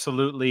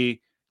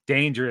absolutely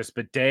dangerous.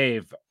 But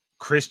Dave,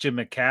 Christian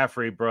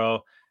McCaffrey,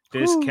 bro,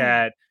 this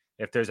cat,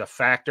 if there's a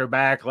factor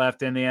back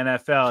left in the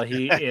NFL,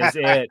 he is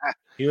it.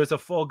 He was a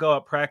full go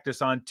at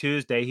practice on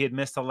Tuesday. He had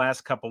missed the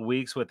last couple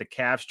weeks with the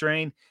calf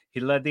strain.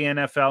 He led the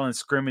NFL in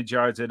scrimmage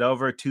yards at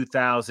over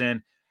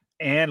 2,000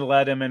 and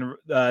led him in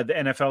the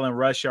NFL in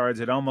rush yards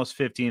at almost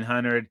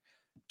 1,500,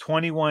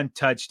 21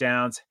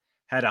 touchdowns,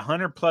 had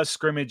 100 plus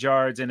scrimmage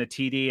yards and a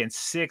TD in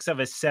 6 of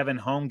his 7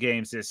 home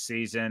games this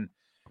season.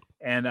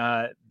 And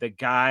the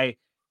guy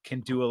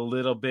can do a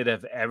little bit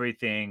of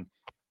everything.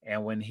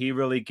 And when he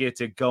really gets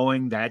it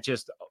going, that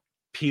just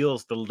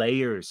peels the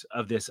layers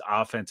of this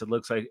offense. It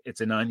looks like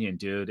it's an onion,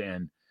 dude.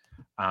 And,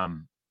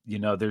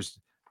 there's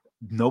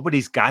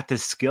nobody's got the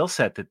skill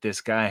set that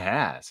this guy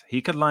has.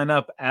 He could line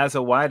up as a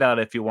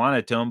wideout if you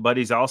wanted to him, but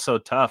he's also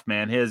tough,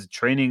 man. His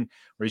training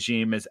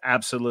regime is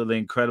absolutely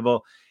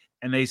incredible.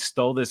 And they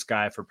stole this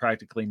guy for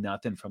practically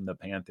nothing from the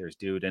Panthers,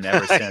 dude. And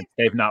ever since,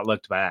 they've not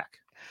looked back.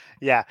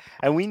 Yeah,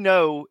 and we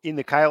know in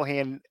the Kyle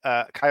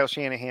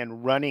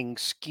Shanahan running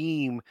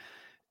scheme,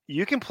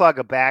 you can plug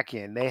a back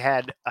in. They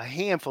had a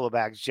handful of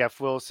backs: Jeff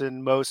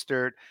Wilson,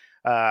 Mostert,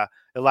 uh,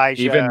 Even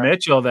Elijah.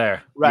 Mitchell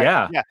there. Right.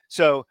 Yeah. Yeah.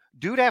 So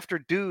dude after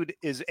dude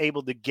is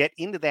able to get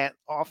into that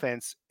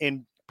offense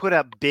and put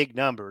up big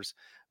numbers.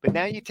 But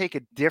now you take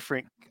a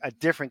different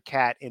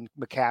cat in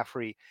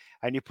McCaffrey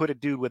and you put a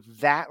dude with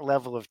that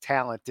level of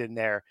talent in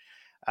there.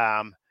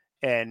 Um,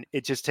 and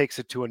it just takes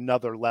it to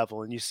another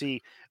level. And you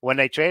see when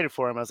they traded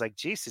for him, I was like,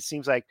 geez, it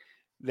seems like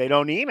they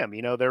don't need him.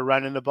 They're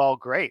running the ball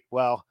great.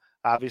 Well,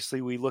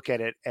 obviously we look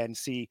at it and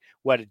see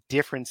what a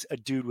difference a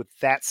dude with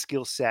that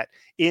skill set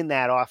in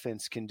that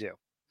offense can do.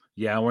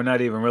 Yeah, we're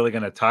not even really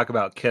going to talk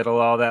about Kittle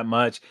all that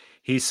much.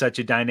 He's such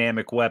a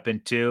dynamic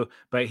weapon too,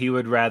 but he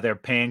would rather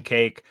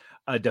pancake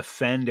a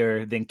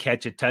defender than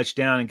catch a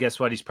touchdown. And guess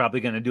what? He's probably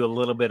going to do a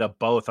little bit of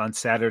both on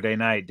Saturday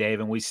night,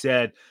 Dave. And we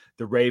said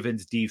the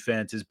Ravens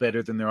defense is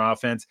better than their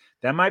offense.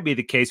 That might be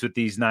the case with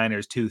these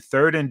Niners too.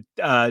 Third in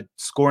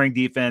scoring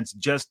defense,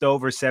 just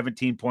over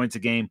 17 points a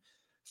game.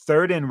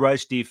 Third in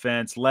rush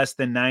defense, less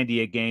than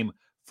 90 a game.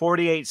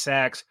 48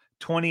 sacks,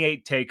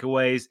 28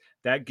 takeaways.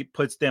 That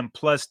puts them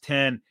plus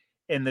 10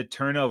 in the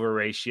turnover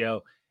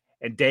ratio.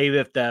 And Dave,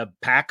 if the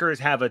Packers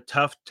have a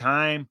tough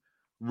time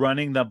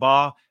running the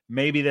ball,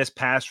 maybe this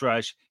pass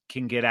rush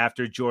can get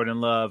after Jordan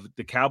Love.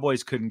 The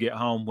Cowboys couldn't get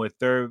home with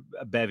their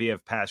bevy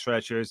of pass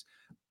rushers,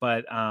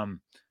 but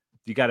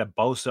you got a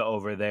Bosa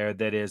over there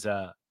that is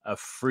a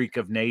freak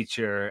of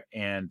nature,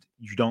 and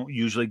you don't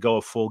usually go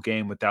a full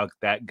game without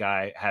that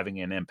guy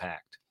having an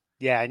impact.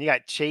 Yeah, and you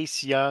got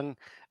Chase Young,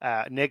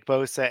 Nick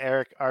Bosa,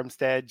 Eric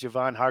Armstead,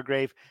 Javon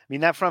Hargrave. I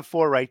mean, that front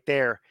four right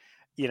there,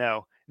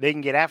 they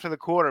can get after the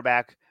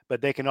quarterback,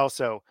 but they can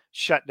also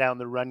shut down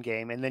the run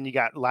game. And then you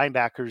got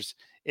linebackers,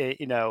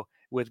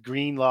 with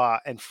Greenlaw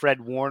and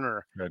Fred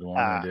Warner. Fred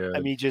Warner, dude. I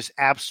mean, just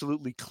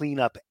absolutely clean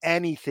up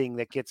anything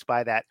that gets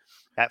by that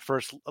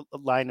first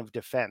line of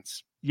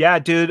defense. Yeah,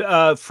 dude.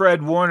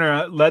 Fred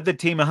Warner led the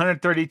team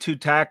 132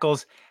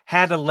 tackles,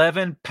 had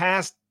 11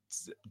 pass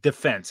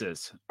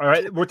defenses. All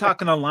right. We're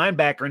talking a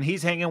linebacker, and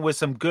he's hanging with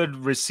some good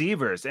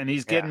receivers, and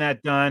he's getting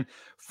that done.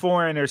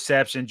 4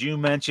 interceptions. You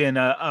mentioned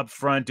up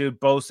front,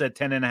 dude. Bosa,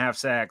 10.5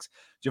 sacks.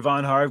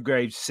 Javon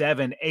Hargrave,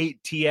 7,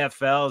 8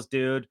 TFLs,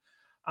 dude.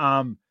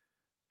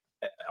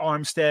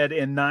 Armstead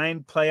in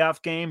 9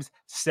 playoff games,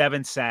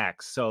 7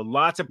 sacks. So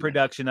lots of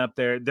production up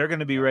there. They're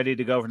going to be ready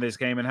to go for this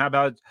game. And how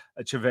about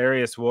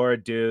Charvarius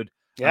Ward, dude?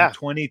 Yeah.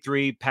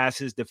 23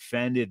 passes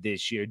defended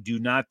this year. Do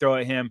not throw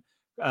at him.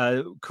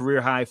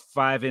 Career high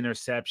 5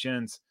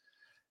 interceptions.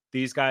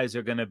 These guys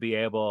are going to be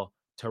able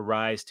to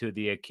rise to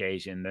the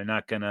occasion. They're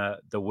not going to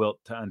the wilt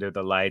to under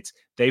the lights.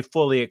 They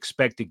fully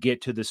expect to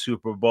get to the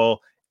Super Bowl.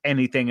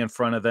 Anything in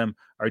front of them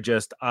are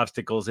just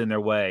obstacles in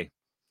their way.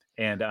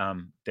 And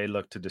they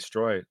look to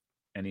destroy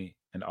any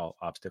and all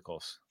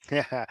obstacles.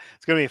 Yeah,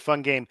 it's going to be a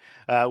fun game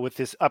with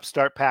this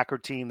upstart Packer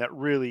team that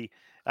really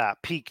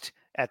peaked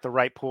at the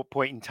right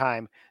point in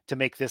time to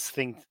make this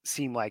thing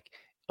seem like,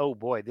 oh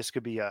boy, this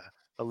could be a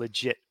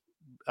legit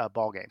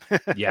ball game.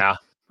 Yeah,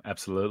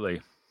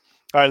 absolutely.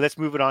 All right, let's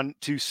move it on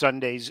to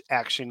Sunday's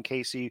action,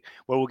 Casey,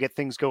 where we'll get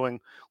things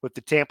going with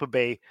the Tampa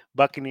Bay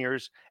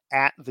Buccaneers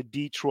at the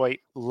Detroit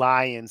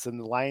Lions. And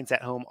the Lions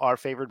at home are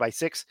favored by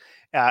 6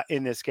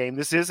 in this game.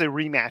 This is a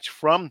rematch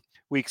from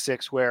Week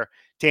 6 where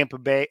Tampa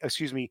Bay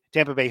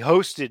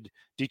hosted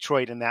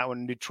Detroit in that one.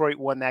 And Detroit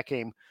won that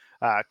game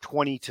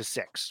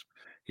 20-6.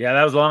 Yeah,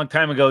 that was a long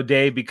time ago,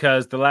 Dave,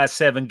 because the last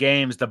 7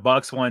 games, the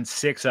Bucs won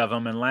 6 of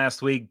them. And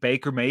last week,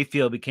 Baker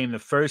Mayfield became the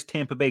first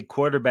Tampa Bay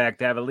quarterback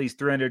to have at least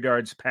 300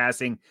 yards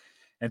passing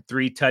and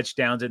 3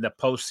 touchdowns in the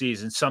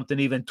postseason, something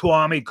even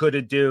Tuami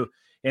couldn't do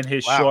in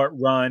his short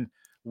run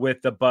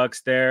with the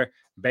Bucs there.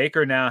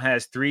 Baker now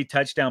has 3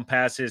 touchdown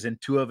passes in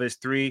 2 of his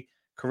 3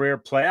 career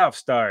playoff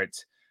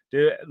starts.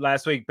 Dude,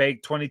 last week, Baker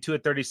 22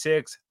 of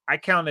 36. I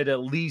counted at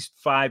least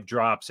 5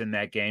 drops in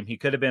that game. He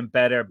could have been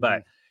better,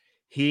 but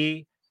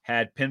he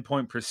had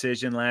pinpoint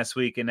precision last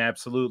week and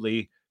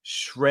absolutely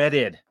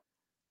shredded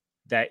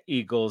that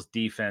Eagles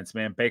defense,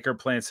 man. Baker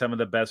playing some of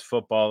the best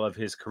football of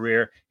his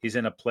career. He's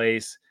in a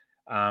place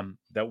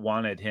that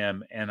wanted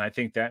him, and I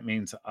think that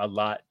means a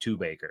lot to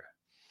Baker.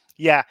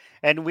 Yeah,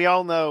 and we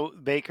all know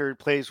Baker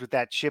plays with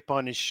that chip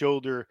on his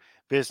shoulder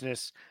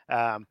business,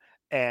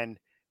 and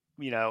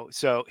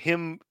so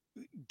him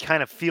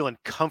kind of feeling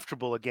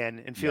comfortable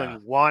again and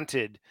feeling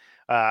wanted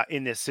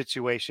in this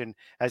situation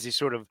as he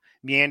sort of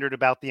meandered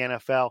about the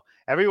NFL.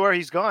 Everywhere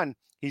he's gone,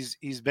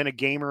 he's been a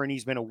gamer and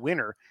he's been a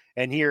winner.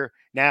 And here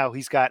now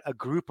he's got a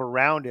group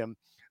around him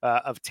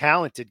of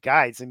talented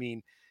guys. I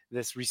mean,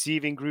 this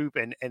receiving group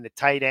and the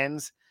tight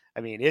ends. I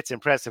mean, it's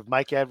impressive.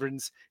 Mike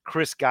Evans,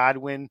 Chris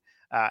Godwin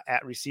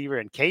at receiver,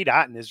 and K.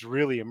 Dotton has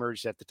really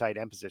emerged at the tight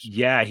end position.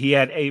 Yeah, he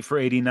had 8 for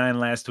 89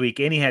 last week,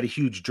 and he had a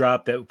huge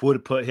drop that would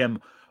have put him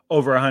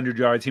over 100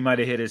 yards. He might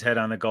have hit his head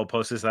on the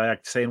goalpost, as I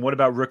like to say. And what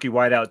about rookie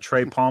wideout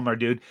Trey Palmer,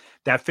 dude?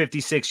 That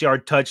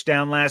 56-yard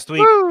touchdown last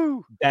week,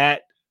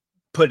 that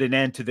put an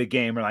end to the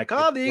game. We're like,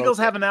 oh, the Eagles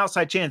have an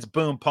outside chance.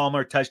 Boom,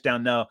 Palmer,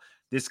 touchdown. No,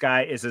 This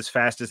guy is as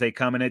fast as they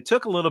come. And it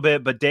took a little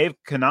bit, but Dave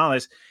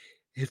Canales,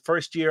 his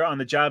first year on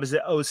the job as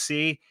an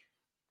OC,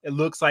 it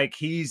looks like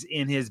he's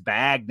in his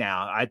bag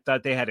now. I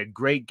thought they had a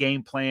great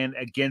game plan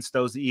against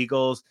those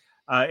Eagles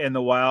in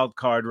the wild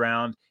card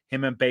round.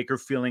 Him and Baker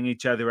feeling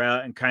each other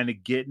out and kind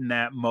of getting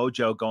that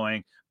mojo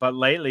going. But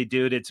lately,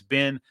 dude, it's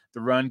been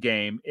the run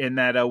game. In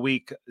that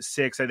week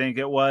 6, I think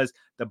it was,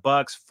 the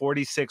Bucs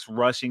 46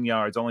 rushing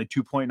yards, only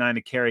 2.9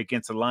 to carry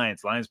against the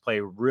Lions. Lions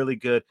play really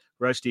good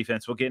rush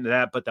defense. We'll get into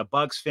that. But the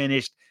Bucs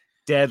finished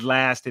dead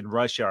last in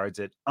rush yards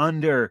at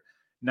under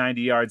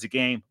 90 yards a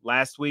game.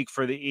 Last week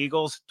for the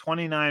Eagles,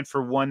 29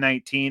 for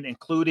 119,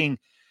 including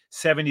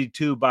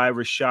 72 by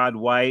Rachaad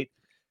White.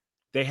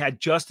 They had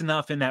just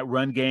enough in that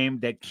run game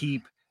that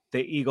keep the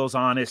Eagles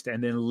honest.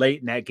 And then late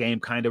in that game,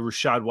 kind of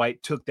Rachaad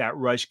White took that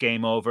rush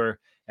game over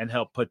and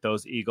helped put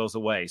those Eagles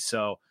away.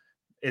 So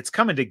it's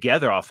coming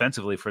together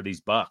offensively for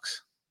these Bucs.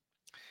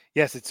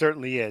 Yes, it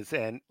certainly is.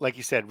 And like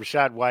you said,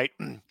 Rachaad White,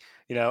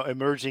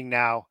 emerging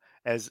now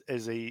as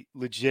a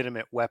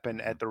legitimate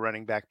weapon at the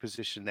running back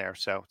position there.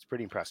 So it's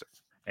pretty impressive.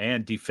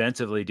 And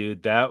defensively,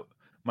 dude, that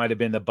might have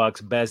been the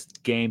Bucs'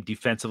 best game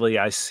defensively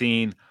I've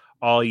seen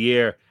all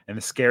year. And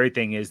the scary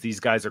thing is these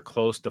guys are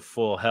close to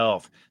full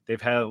health.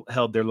 They've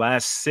held their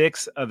last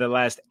 6 of their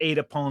last 8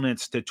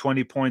 opponents to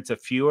 20 points or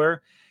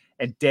fewer.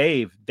 And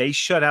Dave, they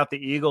shut out the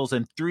Eagles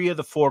in 3 of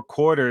the 4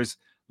 quarters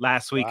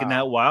last week in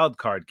that wild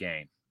card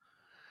game.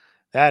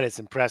 That is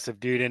impressive,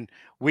 dude. And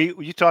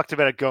you talked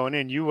about it going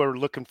in. You were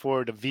looking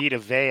forward to Vita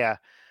Vea,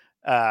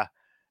 and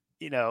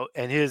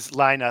his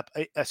lineup,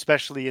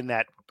 especially in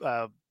that,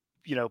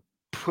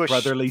 push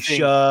brotherly thing.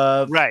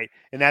 shove, right,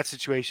 in that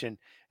situation.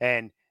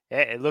 And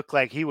it looked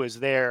like he was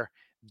there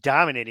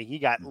dominating. He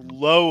got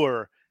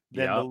lower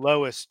than the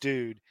lowest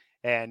dude,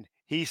 and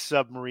he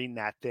submarined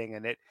that thing,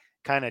 and it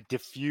kind of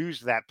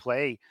diffused that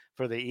play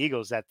for the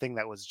Eagles, that thing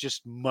that was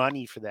just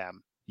money for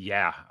them.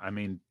 Yeah, I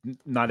mean,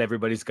 not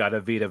everybody's got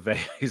a Vita Vea.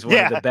 He's one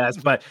of the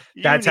best, but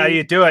that's how need-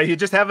 you do it. You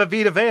just have a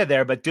Vita Vea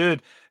there. But,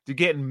 dude, you're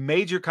getting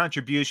major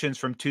contributions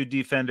from 2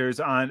 defenders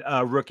on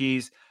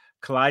rookies,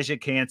 Kalijah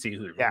Cansey,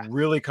 who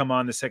really come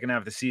on the second half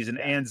of the season,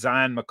 and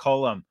Zion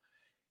McCollum.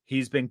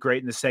 He's been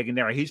great in the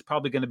secondary. He's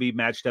probably going to be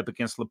matched up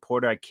against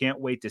Laporta. I can't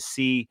wait to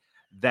see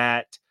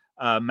that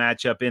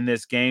matchup in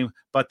this game.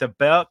 But the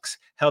Bucs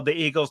held the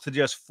Eagles to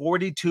just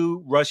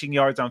 42 rushing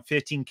yards on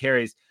 15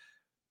 carries.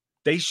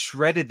 They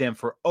shredded them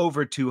for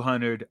over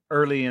 200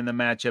 early in the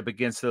matchup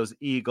against those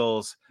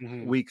Eagles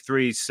week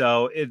 3.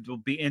 So it will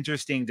be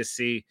interesting to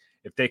see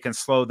if they can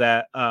slow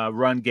that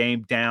run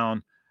game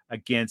down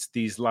against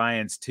these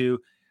Lions too.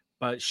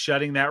 But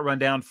shutting that run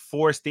down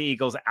forced the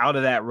Eagles out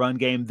of that run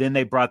game. Then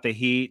they brought the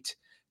heat.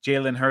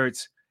 Jalen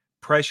Hurts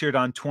pressured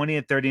on 20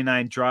 and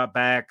 39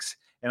 dropbacks.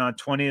 And on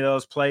 20 of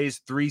those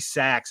plays, 3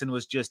 sacks, and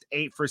was just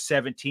 8 for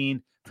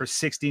 17 for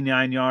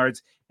 69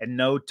 yards and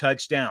no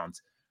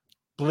touchdowns.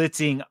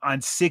 Blitzing on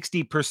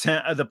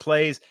 60% of the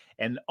plays,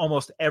 and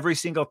almost every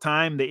single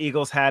time the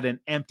Eagles had an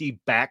empty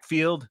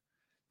backfield,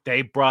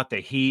 they brought the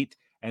heat,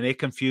 and they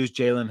confused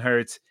Jalen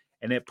Hurts,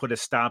 and it put a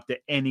stop to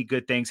any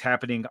good things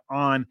happening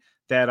on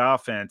that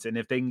offense. And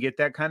if they can get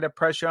that kind of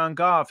pressure on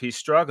Goff, he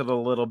struggled a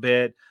little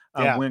bit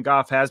when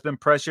Goff has been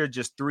pressured,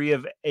 just 3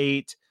 of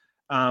 8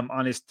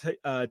 on his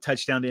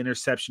touchdown to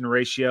interception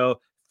ratio,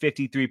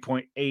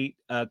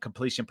 53.8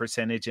 completion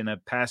percentage, and a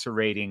passer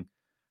rating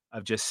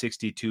of just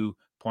 62.9.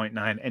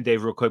 And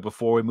Dave, real quick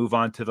before we move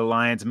on to the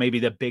Lions, maybe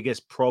the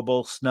biggest Pro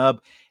Bowl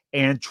snub,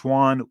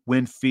 Antoine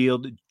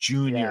Winfield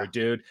Jr.,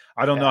 dude.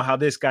 I don't know how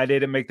this guy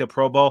didn't make the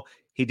Pro Bowl.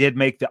 He did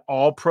make the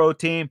All-Pro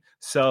team,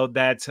 so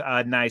that's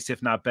nice,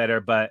 if not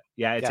better. But,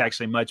 it's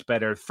actually much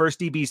better.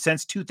 First DB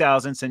since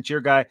 2000, since your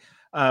guy,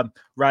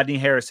 Rodney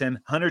Harrison,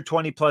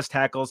 120-plus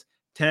tackles,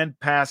 10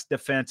 pass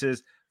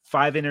defenses,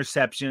 5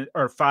 interceptions,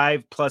 or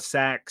 5-plus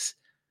sacks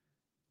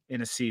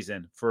in a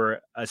season for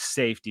a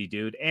safety,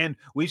 dude. And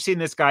we've seen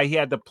this guy. He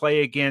had to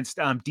play against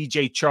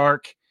DJ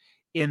Chark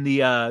in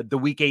the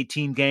Week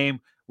 18 game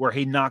where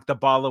he knocked the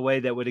ball away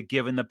that would have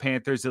given the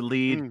Panthers a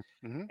lead.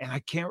 And I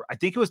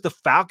think it was the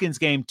Falcons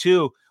game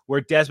too,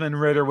 where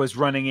Desmond Ridder was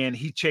running in.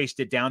 He chased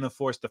it down and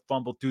forced a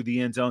fumble through the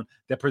end zone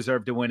that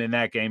preserved a win in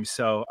that game.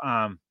 So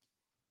I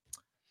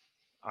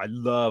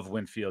love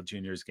Winfield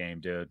Jr.'s game,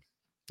 dude.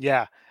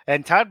 Yeah.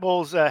 And Todd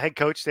Bowles, head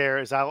coach there,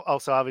 is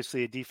also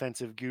obviously a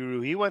defensive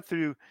guru. He went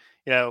through,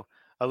 a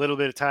little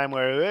bit of time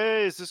where,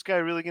 hey, is this guy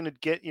really going to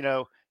get,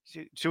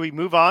 should we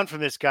move on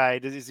from this guy?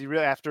 Is he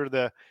really after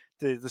the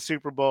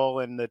Super Bowl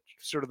and the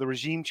sort of the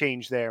regime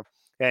change there?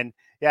 And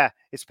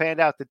it's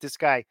panned out that this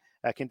guy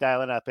can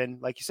dial it up.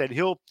 And like you said,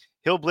 he'll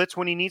blitz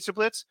when he needs to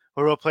blitz,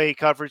 or he'll play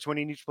coverage when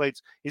he needs to play.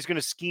 He's going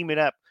to scheme it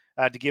up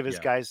to give his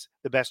guys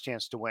the best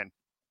chance to win.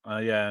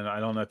 And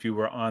I don't know if you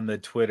were on the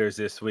Twitters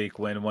this week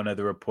when one of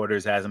the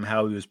reporters asked him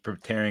how he was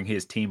preparing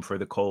his team for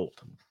the cold.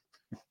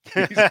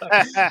 Like,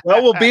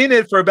 well, we'll be in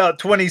it for about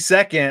 20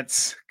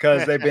 seconds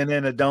because they've been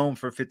in a dome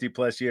for 50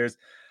 plus years.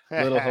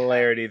 Little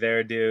hilarity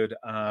there, dude.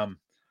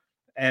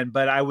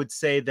 But I would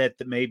say that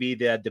maybe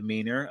the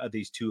demeanor of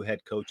these 2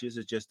 head coaches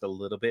is just a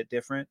little bit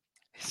different.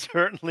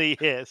 Certainly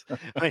is.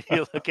 When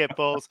you look at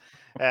Bowles,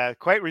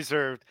 quite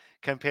reserved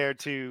compared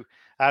to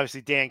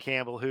obviously Dan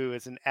Campbell, who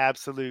is an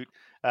absolute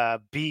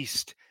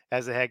beast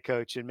as a head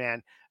coach. And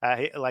man,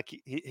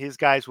 his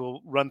guys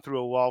will run through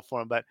a wall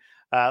for him. But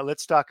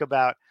let's talk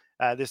about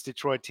this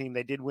Detroit team.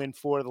 They did win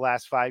 4 of the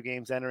last 5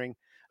 games, entering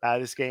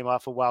this game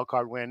off a wild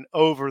card win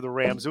over the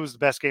Rams. It was the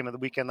best game of the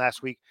weekend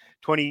last week,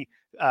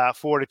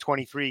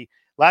 24-23.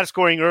 A lot of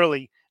scoring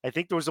early. I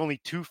think there was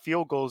only 2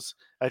 field goals,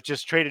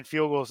 just traded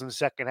field goals in the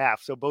second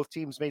half. So both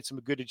teams made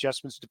some good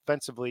adjustments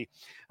defensively.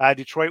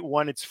 Detroit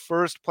won its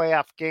first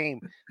playoff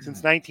game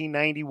since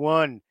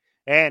 1991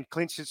 and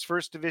clinched its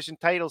first division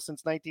title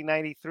since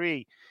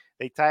 1993.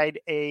 They tied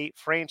a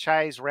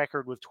franchise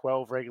record with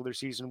 12 regular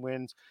season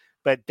wins,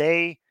 but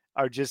they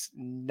are just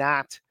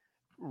not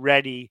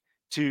ready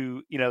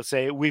to,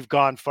 say we've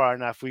gone far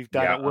enough. We've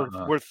done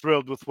it. We're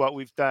thrilled with what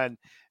we've done.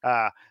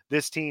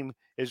 This team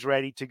is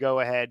ready to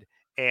go ahead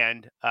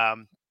and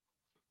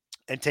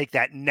take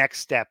that next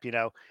step.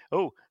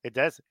 It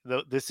does.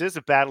 This is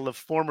a battle of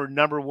former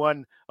number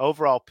 1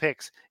 overall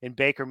picks in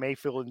Baker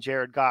Mayfield and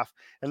Jared Goff.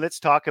 And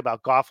let's talk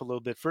about Goff a little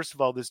bit. First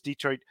of all, this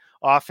Detroit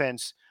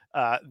offense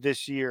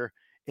this year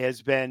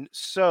has been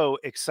so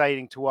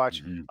exciting to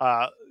watch.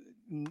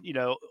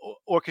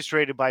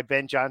 Orchestrated by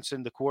Ben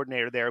Johnson, the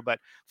coordinator there, but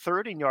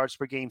 3rd in yards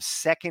per game,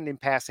 2nd in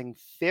passing,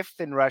 5th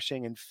in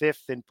rushing, and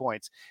 5th in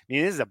points. I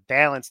mean, this is a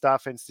balanced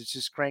offense that's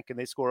just cranking.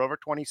 They score over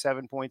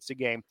 27 points a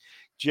game.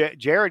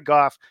 Jared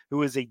Goff,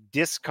 who is a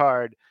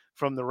discard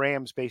from the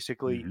Rams,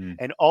 basically,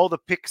 and all the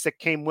picks that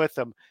came with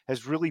them,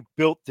 has really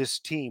built this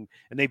team.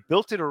 And they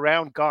built it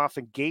around Goff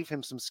and gave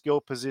him some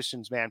skill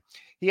positions, man.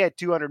 He had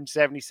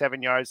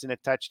 277 yards and a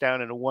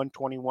touchdown and a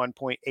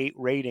 121.8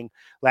 rating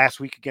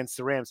last week against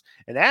the Rams.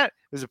 And that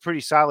was a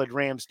pretty solid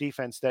Rams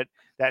defense that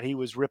he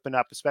was ripping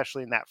up,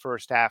 especially in that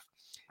first half.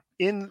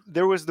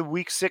 There was the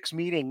week 6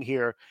 meeting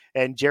here,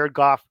 and Jared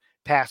Goff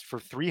passed for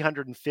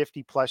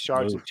 350 plus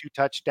yards and 2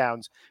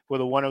 touchdowns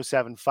with a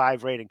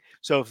 107.5 rating.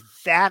 So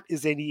if that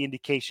is any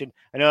indication,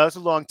 I know that was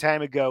a long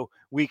time ago,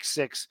 week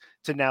 6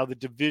 to now the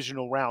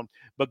divisional round,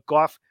 but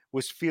Goff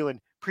was feeling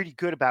pretty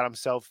good about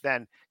himself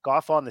then.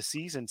 Goff on the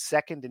season,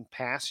 2nd in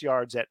pass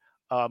yards at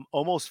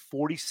almost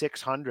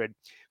 4,600,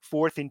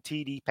 4th in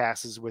TD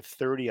passes with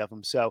 30 of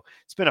them. So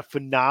it's been a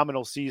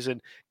phenomenal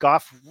season.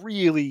 Goff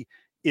really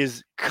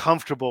is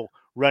comfortable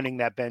running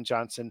that Ben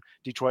Johnson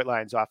Detroit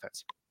Lions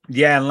offense.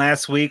 Yeah, and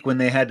last week when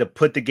they had to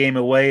put the game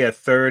away, a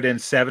 3rd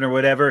and 7 or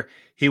whatever,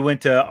 he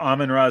went to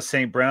Amon-Ra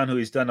St. Brown, who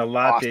he's done a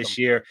lot this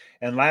year.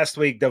 And last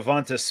week,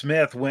 Devonta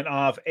Smith went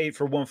off 8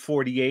 for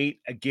 148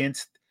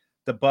 against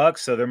the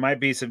Bucks, so there might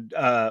be some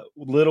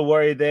little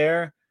worry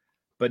there,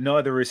 but no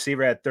other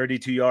receiver had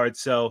 32 yards.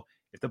 So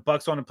if the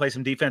Bucks want to play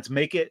some defense,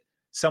 make it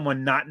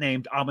someone not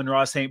named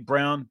Amon-Ra St.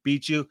 Brown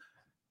beat you,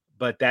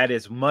 but that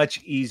is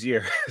much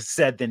easier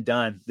said than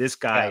done. This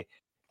guy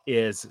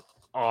is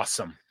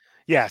awesome.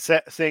 Yeah,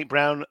 St.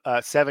 Brown,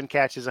 7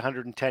 catches,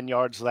 110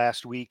 yards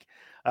last week.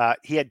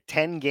 He had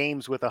 10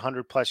 games with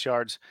 100-plus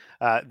yards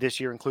this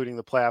year, including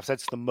the playoffs.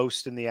 That's the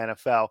most in the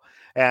NFL.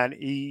 And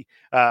he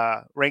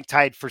ranked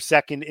tied for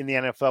 2nd in the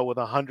NFL with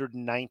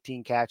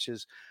 119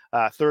 catches,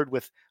 3rd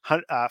with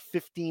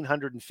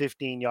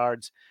 1,515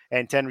 yards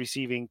and 10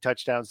 receiving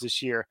touchdowns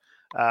this year.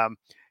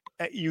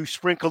 You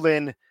sprinkle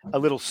in a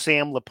little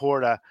Sam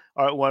Laporta,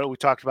 what we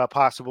talked about,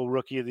 possible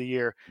rookie of the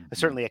year,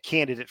 certainly a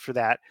candidate for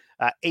that.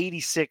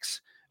 86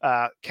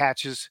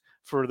 catches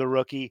for the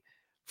rookie,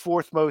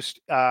 4th most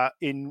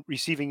in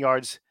receiving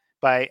yards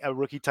by a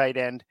rookie tight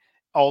end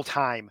all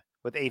time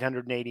with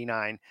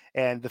 889,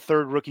 and the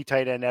 3rd rookie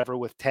tight end ever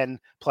with 10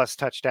 plus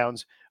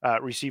touchdowns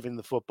receiving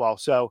the football.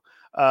 So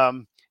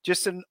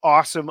just an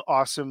awesome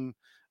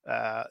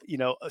a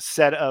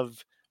set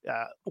of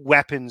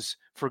weapons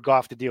for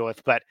Goff to deal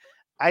with. But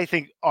I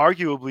think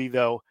arguably,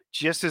 though,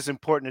 just as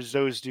important as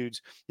those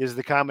dudes is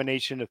the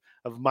combination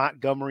of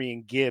Montgomery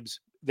and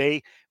Gibbs.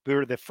 They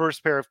were the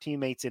first pair of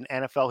teammates in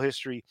NFL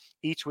history,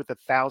 each with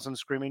 1,000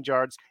 scrimmage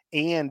yards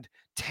and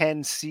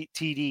 10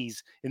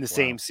 TDs in the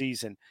same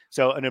season.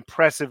 So an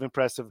impressive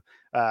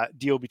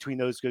deal between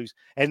those guys.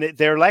 And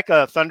they're like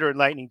a thunder and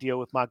lightning deal,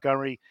 with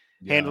Montgomery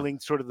handling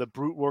sort of the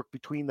brute work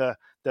between the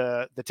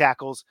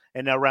tackles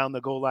and around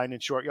the goal line in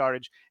short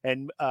yardage,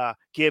 and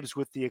Gibbs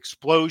with the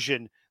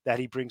explosion that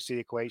he brings to the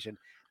equation.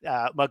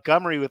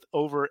 Montgomery with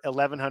over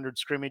 1,100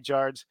 scrimmage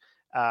yards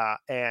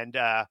and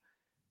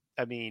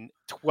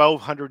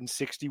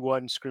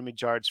 1,261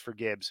 scrimmage yards for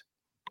Gibbs.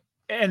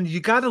 And you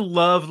got to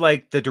love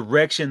like the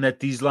direction that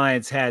these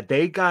Lions had.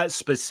 They got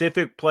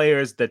specific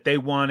players that they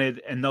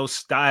wanted and those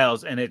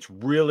styles. And it's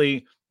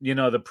really,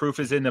 the proof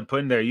is in the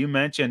pudding there. You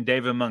mentioned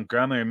David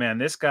Montgomery, man,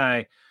 this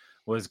guy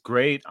was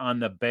great on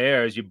the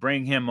Bears. You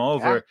bring him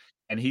over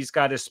and he's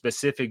got a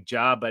specific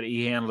job, but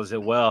he handles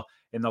it well.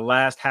 In the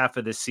last half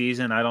of the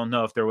season, I don't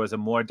know if there was a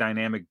more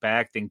dynamic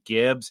back than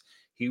Gibbs.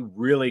 He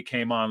really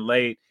came on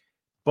late.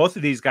 Both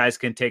of these guys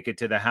can take it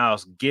to the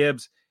house.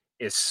 Gibbs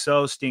is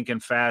so stinking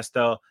fast,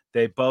 though.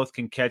 They both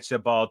can catch the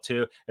ball,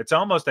 too. It's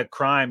almost a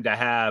crime to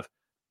have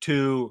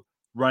 2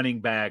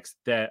 running backs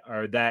that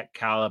are that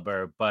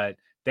caliber, but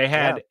they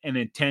had an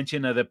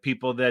intention of the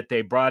people that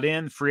they brought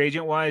in free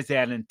agent wise. They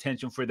had an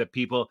intention for the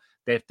people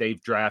that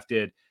they've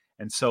drafted.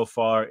 And so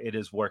far it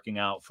is working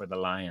out for the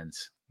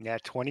Lions. Yeah.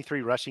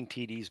 23 rushing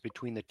TDs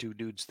between the two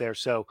dudes there.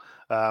 So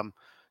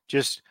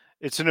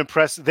it's an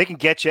impressive, they can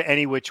get you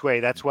any which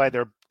way. That's why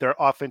their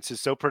offense is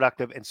so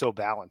productive and so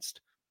balanced.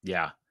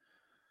 Yeah.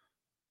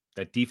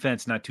 That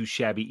defense, not too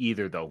shabby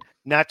either, though.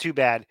 Not too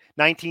bad.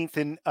 19th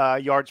in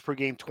yards per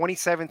game,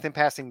 27th in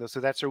passing, though. So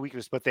that's their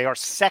weakness. But they are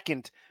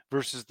second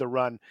versus the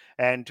run.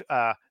 And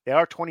they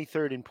are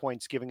 23rd in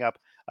points, giving up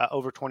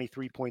over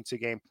 23 points a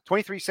game.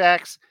 23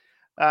 sacks,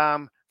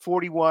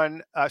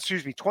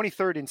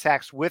 23rd in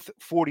sacks with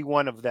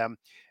 41 of them,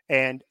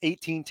 and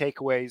 18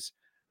 takeaways.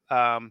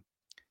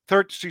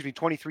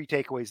 23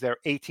 takeaways there,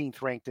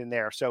 18th ranked in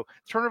there. So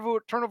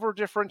turnover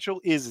differential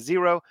is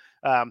 0.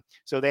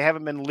 So they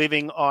haven't been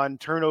living on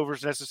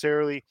turnovers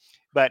necessarily,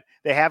 but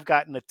they have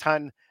gotten a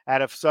ton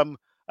out of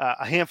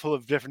a handful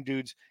of different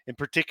dudes, in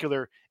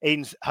particular,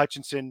 Aiden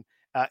Hutchinson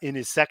in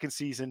his second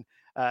season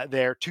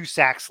there, 2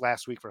 sacks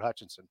last week for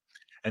Hutchinson.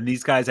 And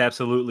these guys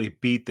absolutely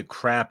beat the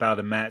crap out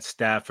of Matt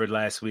Stafford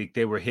last week.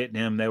 They were hitting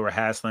him. They were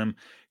hassling him,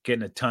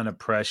 getting a ton of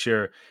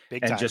pressure.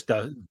 Big and time. Just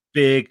a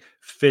big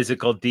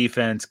physical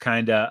defense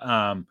kind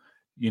of,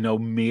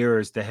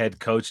 mirrors the head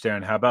coach there.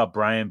 And how about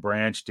Brian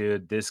Branch,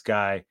 dude? This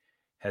guy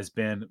has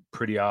been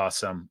pretty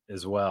awesome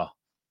as well.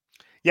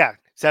 Yeah,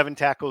 7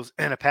 tackles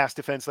and a pass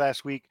defense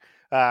last week.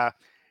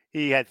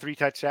 He had 3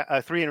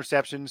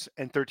 interceptions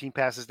and 13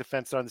 passes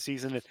defensed on the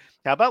season. And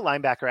how about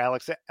linebacker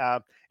Alex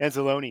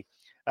Anzalone?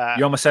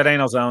 You almost said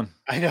anal zone.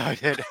 I know I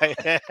did.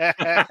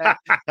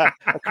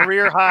 A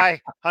career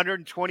high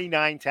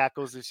 129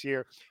 tackles this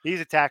year. He's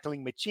a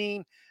tackling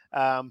machine.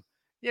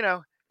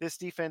 This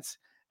defense,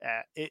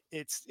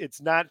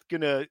 it's not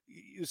gonna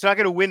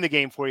win the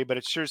game for you, but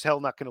it's sure as hell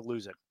not gonna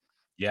lose it.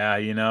 Yeah,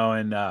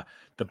 and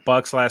the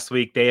Bucs last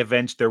week, they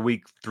avenged their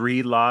week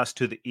 3 loss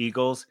to the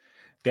Eagles.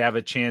 They have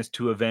a chance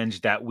to avenge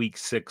that week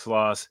 6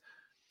 loss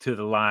to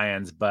the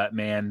Lions. But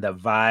man, the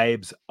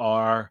vibes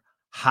are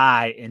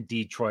high in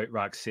Detroit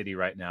Rock City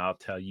right now. I'll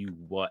tell you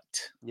what.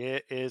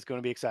 It is going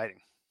to be exciting.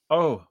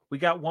 Oh, we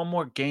got one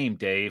more game,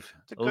 Dave.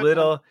 A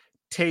little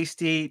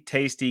tasty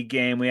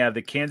game. We have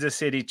the Kansas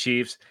City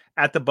Chiefs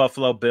at the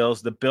Buffalo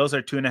Bills. The Bills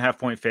are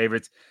 2.5-point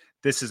favorites.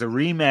 This is a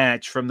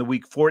rematch from the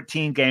week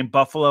 14 game,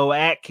 Buffalo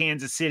at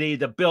Kansas City.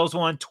 The Bills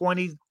won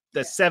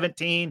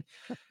 20-17.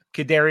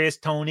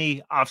 Kadarius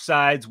Toney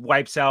offsides,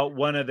 wipes out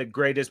one of the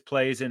greatest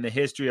plays in the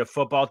history of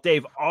football.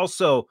 Dave,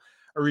 also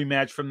a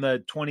rematch from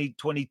the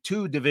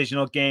 2022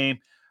 divisional game,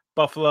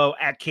 Buffalo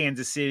at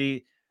Kansas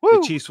City.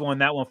 Woo! The Chiefs won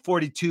that one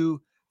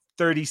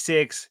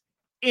 42-36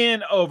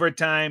 in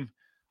overtime.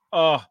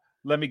 Oh,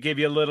 let me give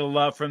you a little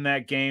love from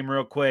that game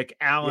real quick.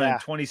 Allen,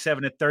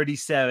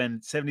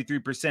 27-37,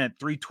 73%,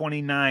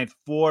 329,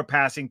 4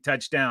 passing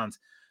touchdowns.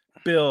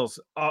 Bills,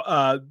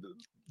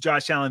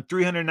 Josh Allen,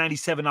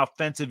 397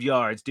 offensive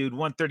yards, dude,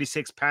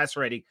 136 pass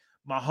rating.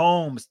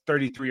 Mahomes,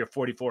 33 or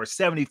 44,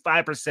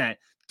 75%,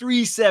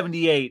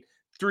 378,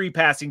 3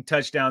 passing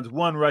touchdowns,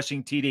 1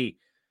 rushing TD.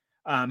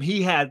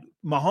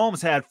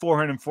 Mahomes had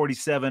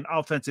 447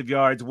 offensive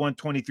yards,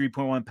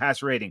 123.1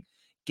 pass rating.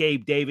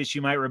 Gabe Davis,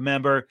 you might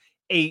remember,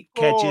 8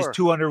 catches,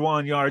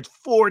 201 yards,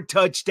 4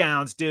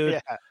 touchdowns, dude.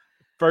 Yeah.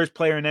 First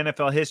player in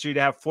NFL history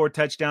to have 4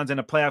 touchdowns in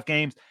a playoff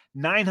games,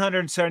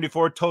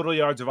 974 total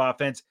yards of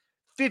offense,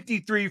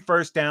 53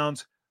 first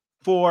downs,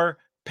 4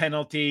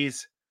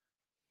 penalties.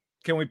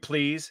 Can we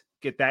please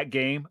get that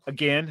game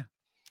again?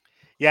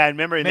 Yeah, I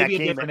remember in maybe that game.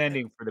 Maybe a different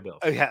ending for the Bills.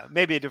 Oh, yeah,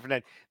 maybe a different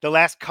ending. The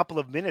last couple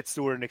of minutes,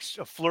 there were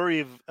a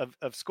flurry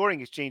of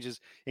scoring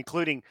exchanges,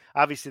 including,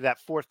 obviously, that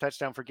 4th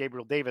touchdown for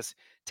Gabriel Davis,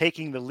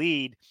 taking the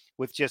lead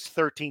with just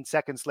 13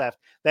 seconds left.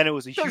 Then it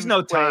was a There's huge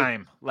no play.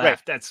 time left. Right.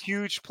 That's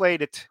huge play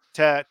to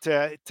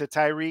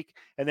Tyreek,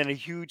 and then a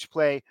huge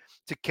play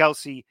to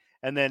Kelsey,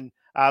 and then,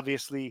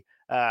 obviously,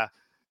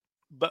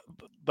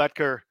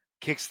 Butker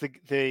kicks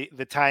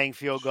the tying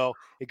field goal.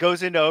 It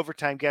goes into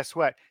overtime. Guess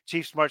what?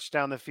 Chiefs march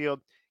down the field,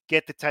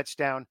 get the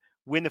touchdown,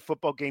 win the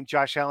football game.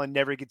 Josh Allen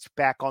never gets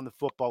back on the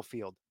football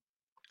field.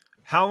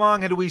 How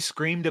long had we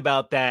screamed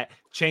about that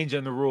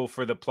changing the rule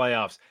for the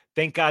playoffs?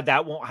 Thank God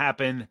that won't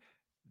happen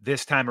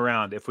this time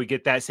around. If we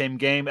get that same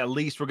game, at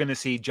least we're going to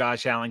see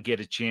Josh Allen get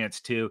a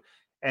chance too.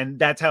 And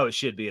that's how it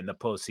should be in the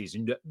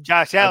postseason.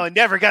 Josh Allen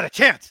never got a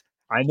chance.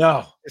 I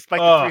know. Despite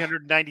the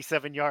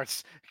 397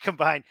 yards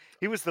combined.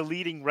 He was the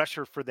leading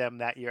rusher for them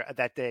that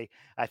day.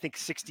 I think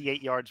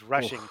 68 yards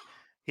rushing.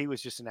 He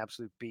was just an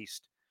absolute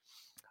beast.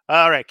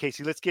 All right,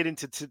 Casey, let's get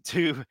into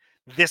to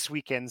this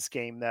weekend's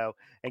game, though,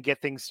 and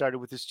get things started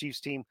with this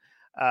Chiefs team.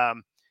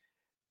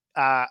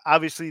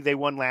 Obviously, they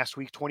won last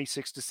week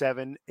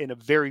 26-7 in a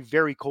very,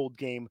 very cold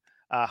game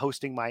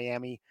hosting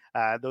Miami.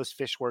 Those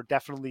fish were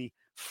definitely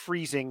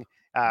freezing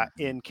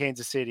in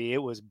Kansas City.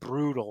 It was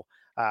brutal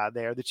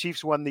there. The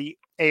Chiefs won the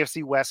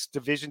AFC West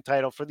division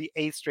title for the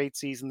 8th straight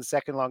season, the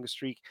 2nd longest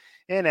streak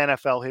in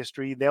NFL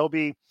history. They'll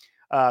be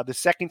the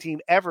second team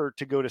ever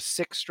to go to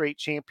 6 straight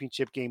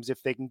championship games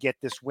if they can get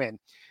this win.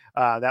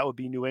 That would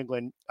be New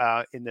England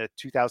in the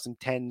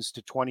 2010s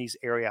to 20s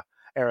era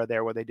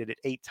there, where they did it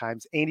 8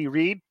 times. Andy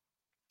Reid,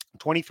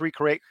 23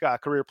 career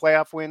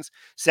playoff wins,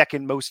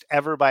 second most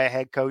ever by a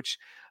head coach,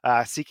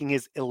 seeking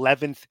his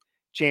 11th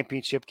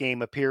championship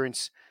game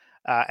appearance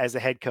as a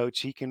head coach.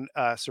 He can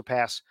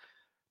surpass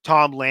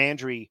Tom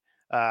Landry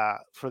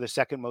for the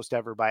second most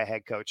ever by a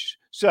head coach.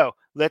 So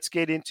let's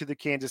get into the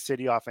Kansas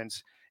City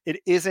offense. It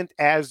isn't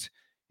as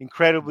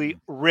incredibly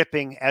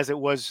ripping as it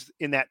was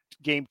in that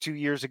game 2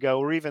 years ago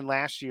or even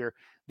last year.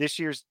 This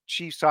year's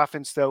Chiefs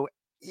offense, though,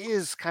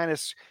 is kind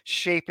of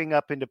shaping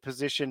up into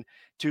position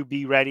to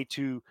be ready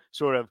to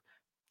sort of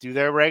do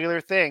their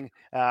regular thing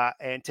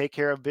and take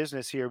care of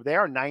business here. They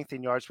are 9th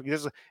in yards per game.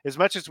 As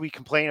much as we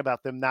complain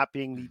about them not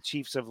being the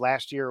Chiefs of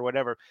last year or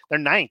whatever, they're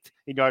 9th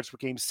in yards per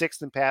game,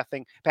 6th in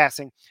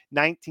passing,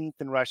 19th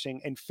in rushing,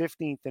 and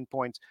 15th in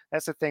points.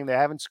 That's the thing. They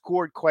haven't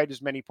scored quite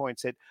as many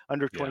points at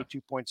under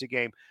 22 points a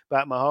game.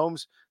 But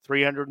Mahomes,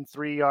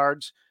 303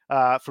 yards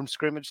from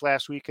scrimmage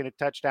last week and a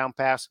touchdown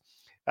pass.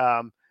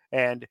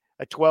 And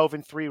a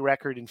 12-3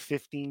 record in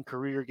 15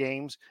 career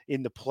games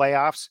in the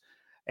playoffs,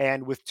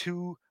 and with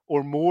 2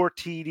 or more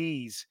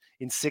TDs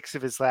in 6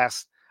 of his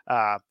last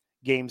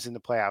games in the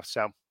playoffs.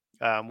 So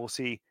we'll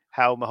see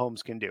how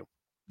Mahomes can do.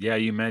 Yeah,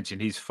 you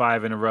mentioned he's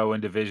 5 in a row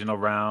in divisional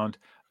round,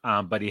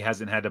 but he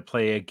hasn't had to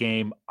play a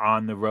game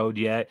on the road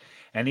yet.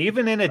 And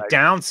even in a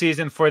down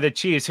season for the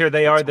Chiefs, here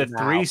they are, the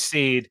 3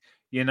 seed,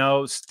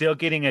 still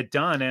getting it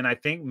done. And I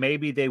think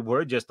maybe they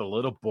were just a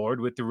little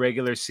bored with the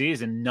regular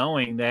season,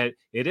 knowing that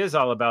it is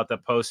all about the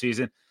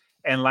postseason.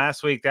 And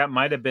last week, that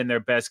might have been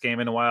their best game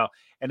in a while.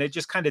 And it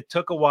just kind of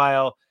took a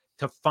while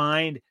to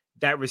find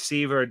that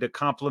receiver to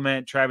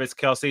complement Travis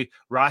Kelce.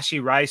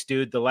 Rashee Rice,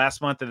 dude, the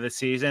last month of the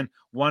season,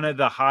 one of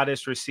the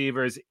hottest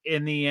receivers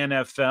in the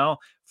NFL,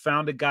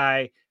 found a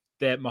guy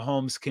that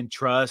Mahomes can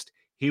trust.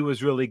 He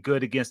was really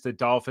good against the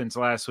Dolphins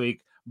last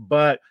week.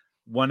 But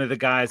one of the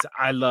guys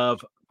I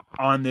love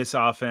on this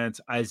offense,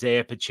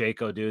 Isaiah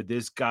Pacheco, dude.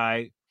 This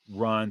guy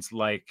runs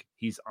like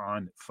he's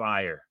on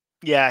fire.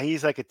 Yeah,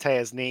 he's like a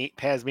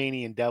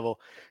Tasmanian devil,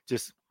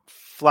 just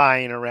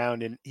flying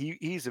around, and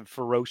he's a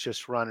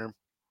ferocious runner.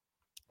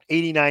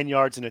 89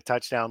 yards and a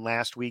touchdown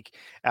last week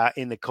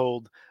in the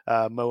cold,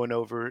 mowing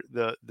over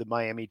the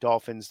Miami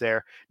Dolphins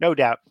there. No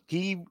doubt.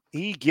 He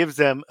gives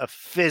them a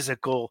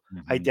physical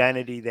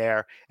identity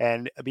there.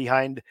 And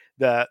behind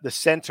the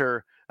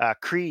center,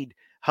 Creed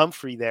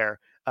Humphrey there,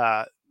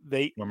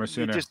 Former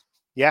Sooner.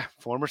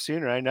 Former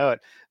Sooner. I know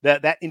it.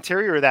 That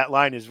interior of that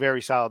line is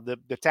very solid.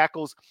 The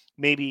tackles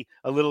maybe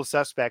a little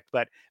suspect,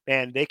 but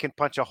man, they can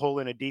punch a hole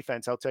in a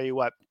defense. I'll tell you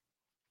what.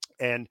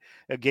 And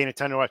gain a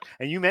ton of yards.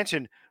 And you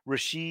mentioned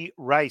Rashee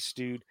Rice,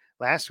 dude.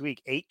 Last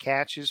week, 8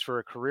 catches for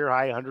a career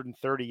high,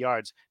 130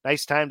 yards.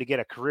 Nice time to get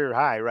a career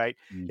high, right?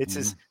 It's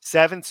his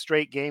 7th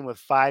straight game with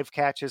 5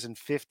 catches and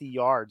 50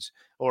 yards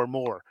or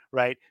more,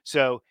 right?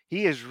 So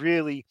he is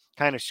really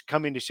kind of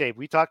come into shape.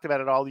 We talked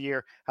about it all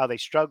year, how they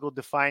struggled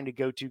to find a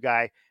go-to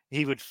guy.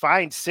 He would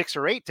find 6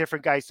 or 8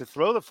 different guys to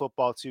throw the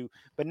football to,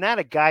 but not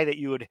a guy that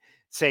you would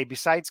say,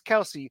 besides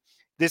Kelce,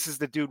 this is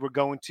the dude we're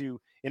going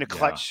to in a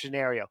clutch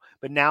scenario.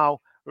 But now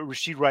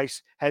Rashee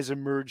Rice has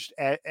emerged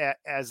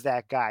as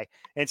that guy.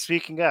 And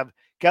speaking of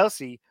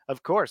Kelce,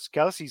 of course,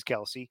 Kelce's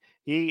Kelce.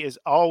 He is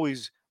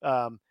always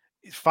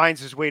finds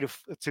his way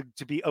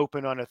to be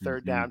open on a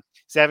third down.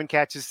 7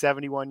 catches,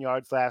 71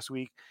 yards last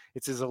week.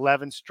 It's his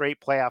 11th straight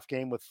playoff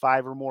game with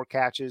 5 or more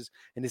catches,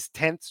 and his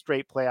 10th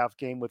straight playoff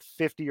game with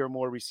 50 or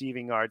more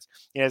receiving yards.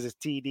 He has a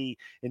TD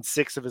in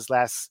 6 of his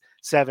last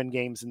 7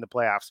 games in the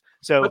playoffs.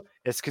 So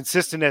as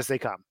consistent as they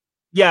come.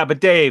 Yeah, but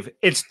Dave,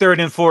 it's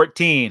 3rd and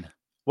 14.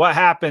 What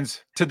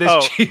happens to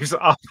this Chiefs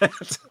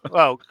offense?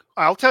 Well,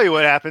 I'll tell you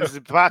what happens.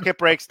 The pocket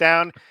breaks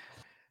down.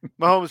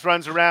 Mahomes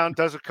runs around,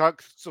 does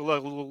a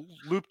little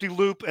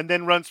loop-de-loop, and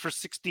then runs for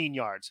 16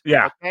 yards.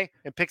 Yeah. Okay?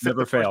 And picks up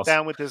the first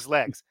down with his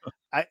legs.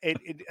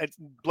 It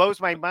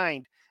blows my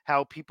mind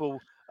how people,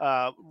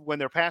 when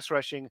they're pass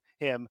rushing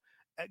him,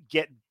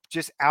 get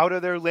just out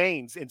of their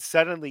lanes. And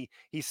suddenly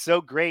he's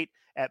so great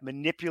at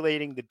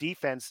manipulating the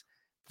defense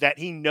that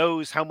he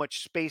knows how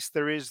much space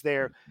there is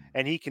there,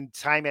 and he can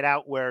time it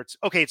out where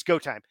it's go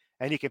time,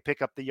 and he can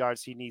pick up the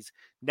yards he needs.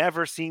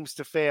 Never seems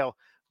to fail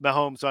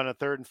Mahomes on a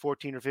 3rd and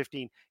 14 or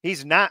 15.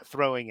 He's not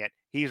throwing it.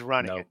 He's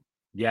running it.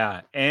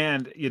 Yeah.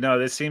 And,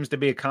 this seems to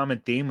be a common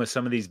theme with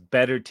some of these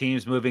better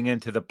teams moving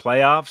into the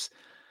playoffs.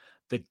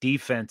 The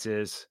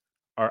defenses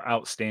are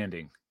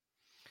outstanding.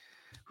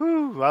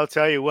 I'll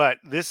tell you what,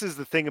 this is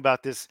the thing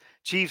about this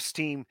Chiefs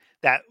team.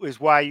 That is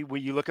why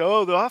when you look at,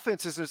 the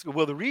offense is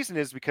well, the reason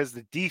is because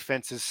the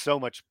defense is so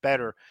much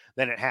better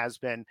than it has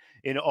been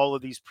in all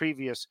of these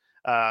previous,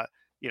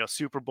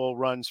 Super Bowl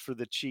runs for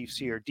the Chiefs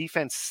here.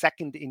 Defense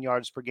 2nd in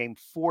yards per game,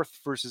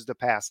 4th versus the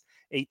pass,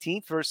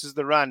 18th versus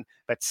the run,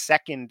 but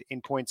 2nd in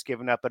points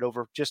given up at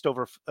just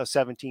over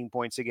 17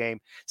 points a game.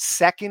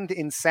 2nd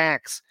in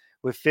sacks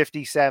with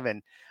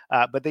 57.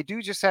 But they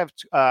do just have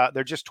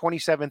they're just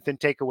 27th in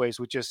takeaways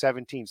with just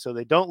 17, so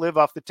they don't live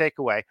off the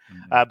takeaway,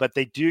 but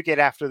they do get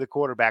after the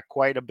quarterback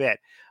quite a bit.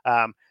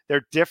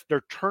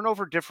 Their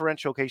turnover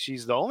differential, Casey,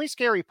 is the only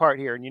scary part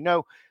here,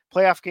 and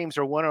playoff games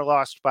are won or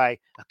lost by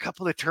a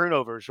couple of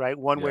turnovers, right?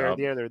 One way or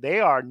the other. They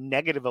are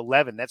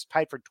 -11. That's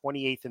tied for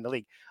 28th in the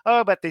league.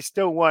 Oh, but they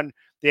still won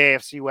the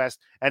AFC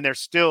West, and they're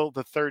still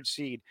the 3rd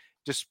seed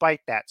despite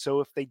that. So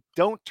if they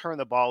don't turn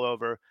the ball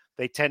over,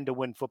 they tend to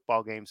win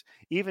football games.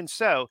 Even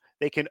so,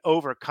 they can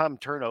overcome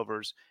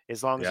turnovers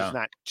as long as there's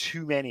not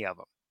too many of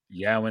them.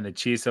 Yeah, when the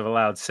Chiefs have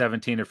allowed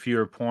 17 or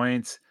fewer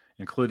points,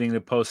 including the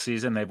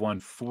postseason, they've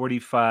won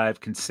 45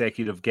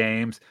 consecutive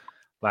games.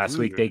 Last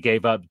week, they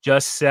gave up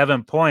just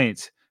 7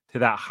 points to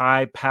that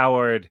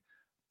high-powered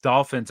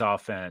Dolphins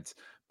offense.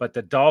 But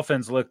the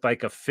Dolphins looked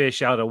like a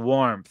fish out of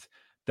warmth.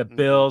 The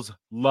Bills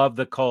love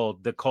the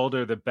cold. The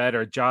colder, the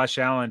better. Josh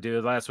Allen,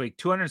 dude, last week,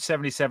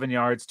 277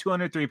 yards,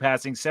 203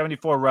 passing,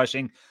 74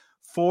 rushing,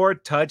 4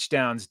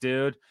 touchdowns,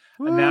 dude.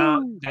 And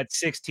now that's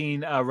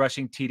 16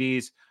 rushing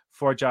TDs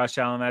for Josh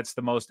Allen. That's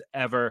the most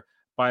ever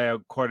by a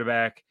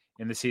quarterback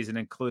in the season,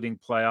 including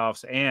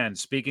playoffs. And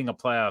speaking of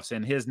playoffs,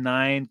 in his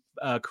 9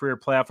 career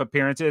playoff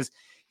appearances,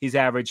 he's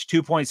averaged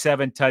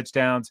 2.7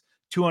 touchdowns,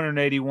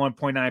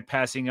 281.9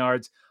 passing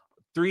yards,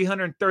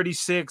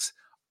 336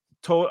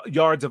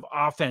 yards of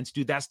offense.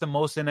 Dude, that's the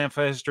most in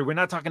NFL history. We're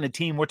not talking a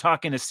team. We're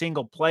talking a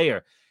single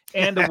player.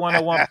 And a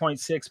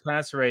 101.6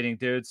 passer rating,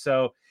 dude.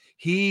 So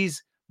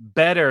he's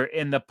better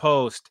in the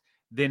post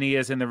than he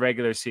is in the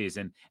regular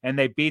season. And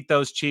they beat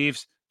those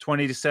Chiefs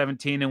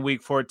 20-17 in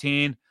week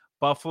 14.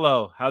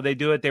 Buffalo, how they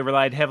do it, they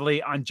relied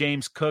heavily on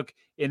James Cook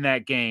in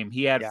that game.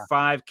 He had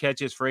 5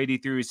 catches for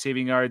 83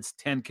 receiving yards,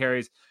 10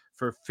 carries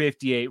for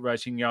 58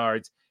 rushing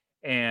yards,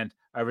 and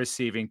a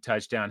receiving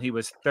touchdown. He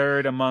was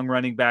 3rd among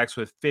running backs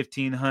with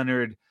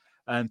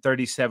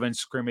 1,537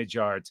 scrimmage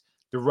yards.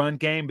 The run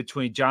game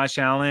between Josh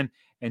Allen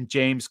and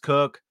James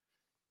Cook,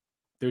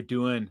 they're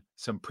doing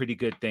some pretty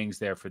good things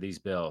there for these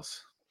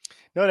Bills.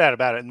 No doubt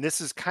about it. And this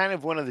is kind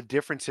of one of the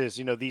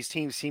differences. These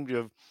teams seem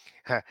to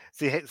have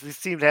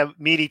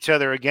meet each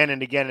other again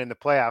and again in the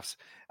playoffs,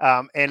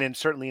 and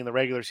certainly in the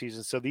regular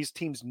season. So these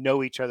teams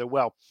know each other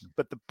well.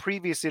 But the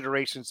previous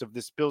iterations of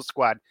this Bills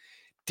squad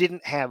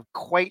didn't have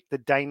quite the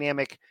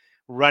dynamic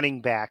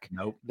running back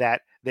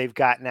that they've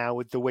got now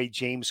with the way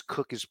James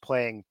Cook is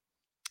playing.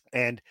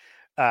 And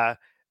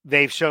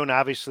they've shown,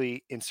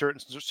 obviously, in certain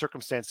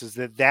circumstances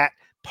that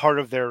part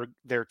of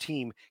their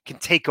team can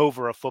take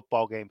over a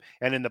football game.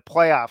 And in the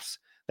playoffs,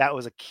 that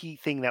was a key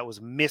thing that was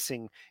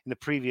missing in the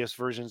previous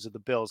versions of the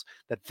Bills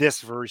that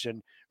this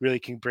version really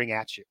can bring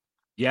at you.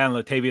 Yeah, and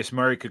Latavius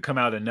Murray could come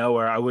out of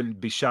nowhere. I wouldn't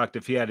be shocked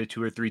if he had a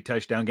 2 or 3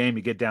 touchdown game.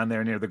 You get down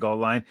there near the goal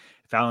line.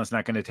 If Allen's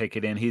not going to take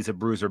it in, he's a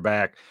bruiser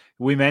back.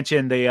 We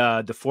mentioned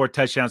the 4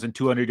 touchdowns and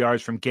 200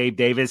 yards from Gabe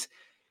Davis.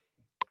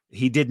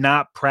 He did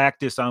not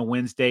practice on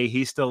Wednesday.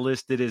 He's still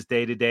listed as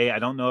day-to-day. I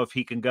don't know if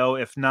he can go.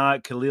 If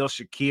not, Khalil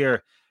Shakir,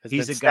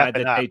 he's a guy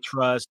that they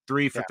trust.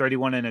 3 for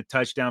 31 and a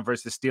touchdown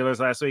versus the Steelers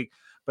last week.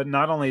 But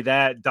not only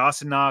that,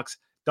 Dawson Knox,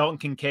 Dalton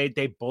Kincaid,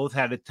 they both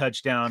had a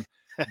touchdown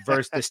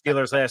versus the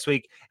Steelers last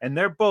week. And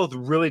they're both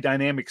really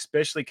dynamic,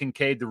 especially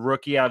Kincaid, the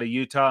rookie out of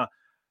Utah.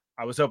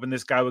 I was hoping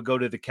this guy would go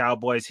to the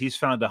Cowboys. He's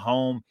found a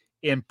home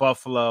in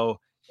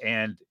Buffalo,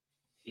 and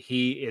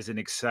he is an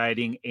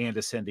exciting and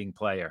ascending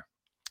player.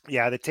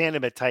 Yeah, the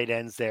tandem at tight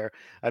ends there.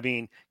 I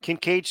mean,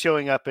 Kincaid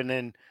showing up and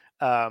then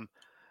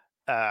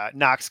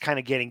Knox kind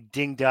of getting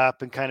dinged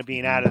up and kind of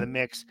being out of the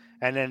mix.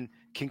 And then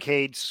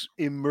Kincaid's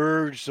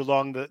emerged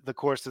along the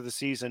course of the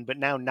season, but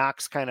now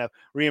Knox kind of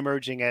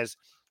reemerging as,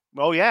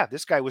 oh yeah,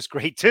 this guy was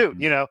great too,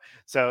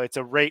 So it's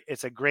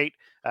a great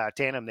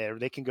tandem there.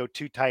 They can go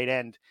 2 tight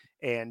end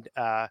and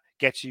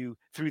get you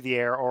through the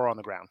air or on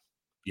the ground.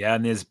 Yeah,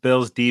 and this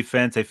Bills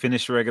defense, they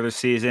finished the regular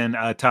season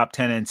top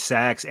 10 in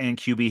sacks and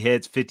QB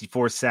hits,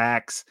 54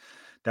 sacks.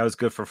 That was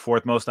good for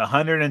 4th most.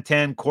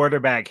 110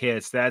 quarterback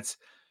hits. That's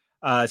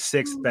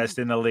 6th best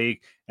in the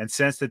league. And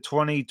since the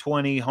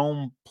 2020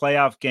 home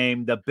playoff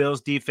game, the Bills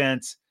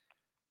defense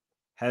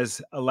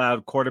has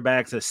allowed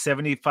quarterbacks a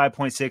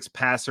 75.6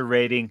 passer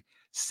rating,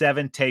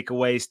 7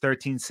 takeaways,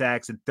 13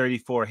 sacks, and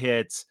 34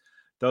 hits.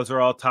 Those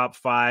are all top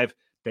 5.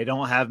 They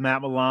don't have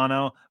Matt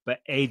Milano,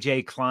 but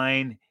A.J.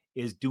 Klein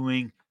is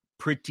doing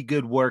pretty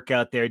good work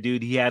out there,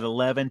 dude. He had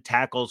 11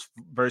 tackles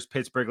versus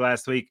Pittsburgh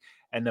last week,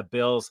 and the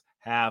Bills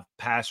have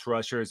pass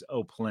rushers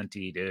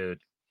plenty,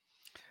 dude.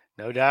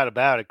 No doubt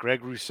about it.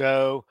 Greg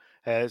Rousseau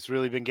has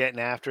really been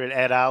getting after it.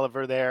 Ed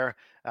Oliver there.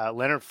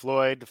 Leonard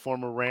Floyd, the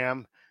former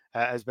Ram,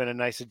 has been a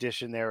nice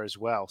addition there as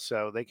well.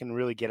 So they can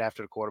really get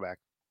after the quarterback.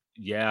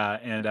 Yeah,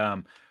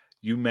 and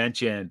you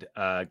mentioned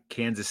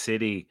Kansas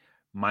City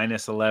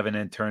minus 11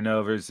 in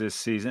turnovers this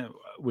season.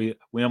 We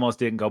almost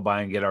didn't go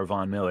by and get our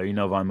Von Miller.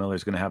 Von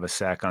Miller's going to have a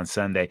sack on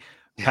Sunday.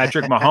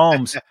 Patrick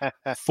Mahomes,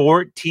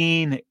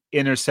 14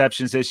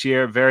 interceptions this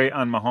year. Very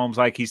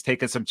un-Mahomes-like. He's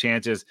taken some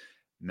chances.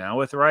 Now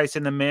with Rice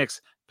in the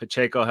mix,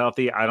 Pacheco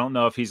healthy, I don't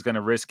know if he's going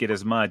to risk it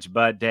as much.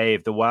 But,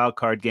 Dave, the wild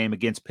card game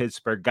against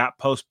Pittsburgh got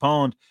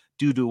postponed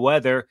due to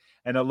weather,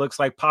 and it looks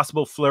like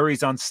possible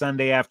flurries on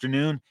Sunday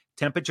afternoon.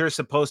 Temperature is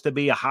supposed to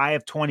be a high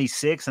of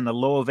 26 and a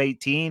low of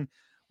 18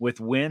 with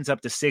winds up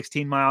to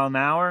 16 miles an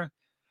hour.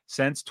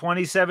 Since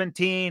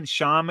 2017,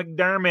 Sean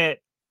McDermott,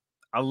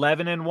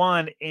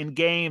 11-1 in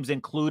games,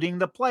 including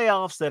the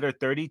playoffs that are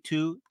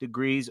 32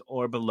 degrees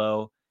or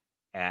below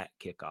at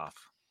kickoff.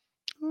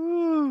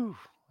 Ooh,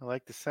 I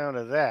like the sound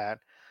of that.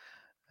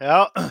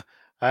 Well,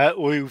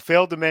 we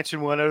failed to mention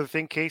one other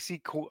thing,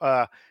 Casey.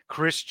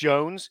 Chris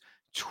Jones,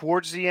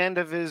 towards the end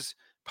of his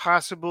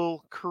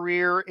possible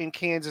career in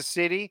Kansas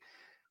City,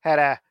 had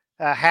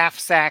a half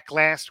sack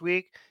last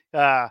week.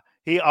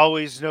 He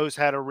always knows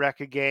how to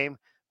wreck a game.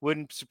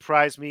 Wouldn't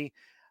surprise me.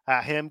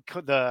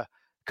 The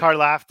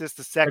Karlaftis,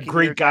 the second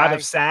Greek god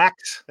of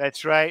sacks.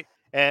 That's right.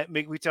 And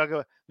we talk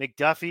about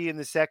McDuffie in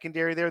the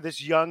secondary there.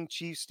 This young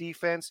Chiefs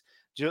defense,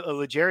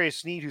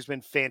 L'Jarius Sneed, who's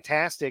been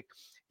fantastic,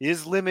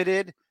 is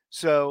limited.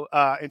 So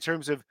in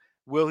terms of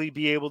will he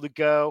be able to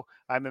go,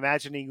 I'm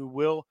imagining he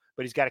will,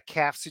 but he's got a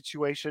calf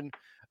situation.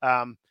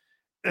 It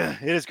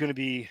is going to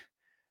be,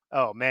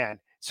 oh, man,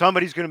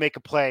 somebody's going to make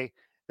a play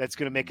that's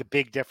going to make a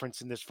big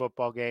difference in this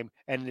football game.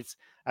 And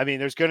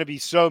there's going to be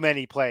so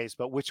many plays,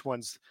 but which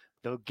one's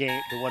the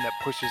one that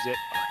pushes it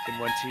in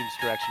one team's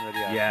direction or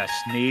the other? Yeah,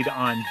 Sneed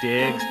on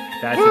Diggs.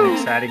 That's an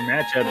exciting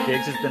matchup.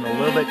 Diggs has been a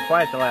little bit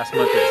quiet the last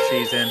month of the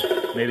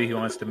season. Maybe he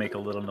wants to make a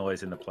little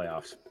noise in the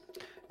playoffs.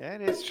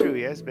 That is true.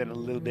 He has been a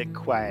little bit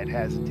quiet,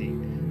 hasn't he?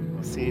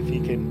 We'll see if he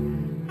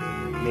can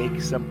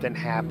make something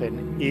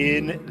happen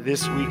in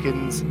this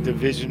weekend's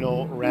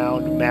divisional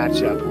round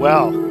matchup.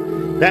 Well,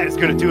 that is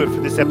going to do it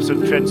for this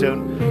episode of Trend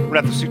Zone. We're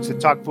not the suits that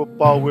talk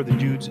football. We're the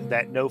dudes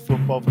that know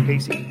football. For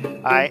Casey,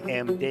 I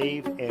am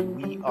Dave,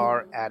 and we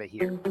are out of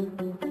here.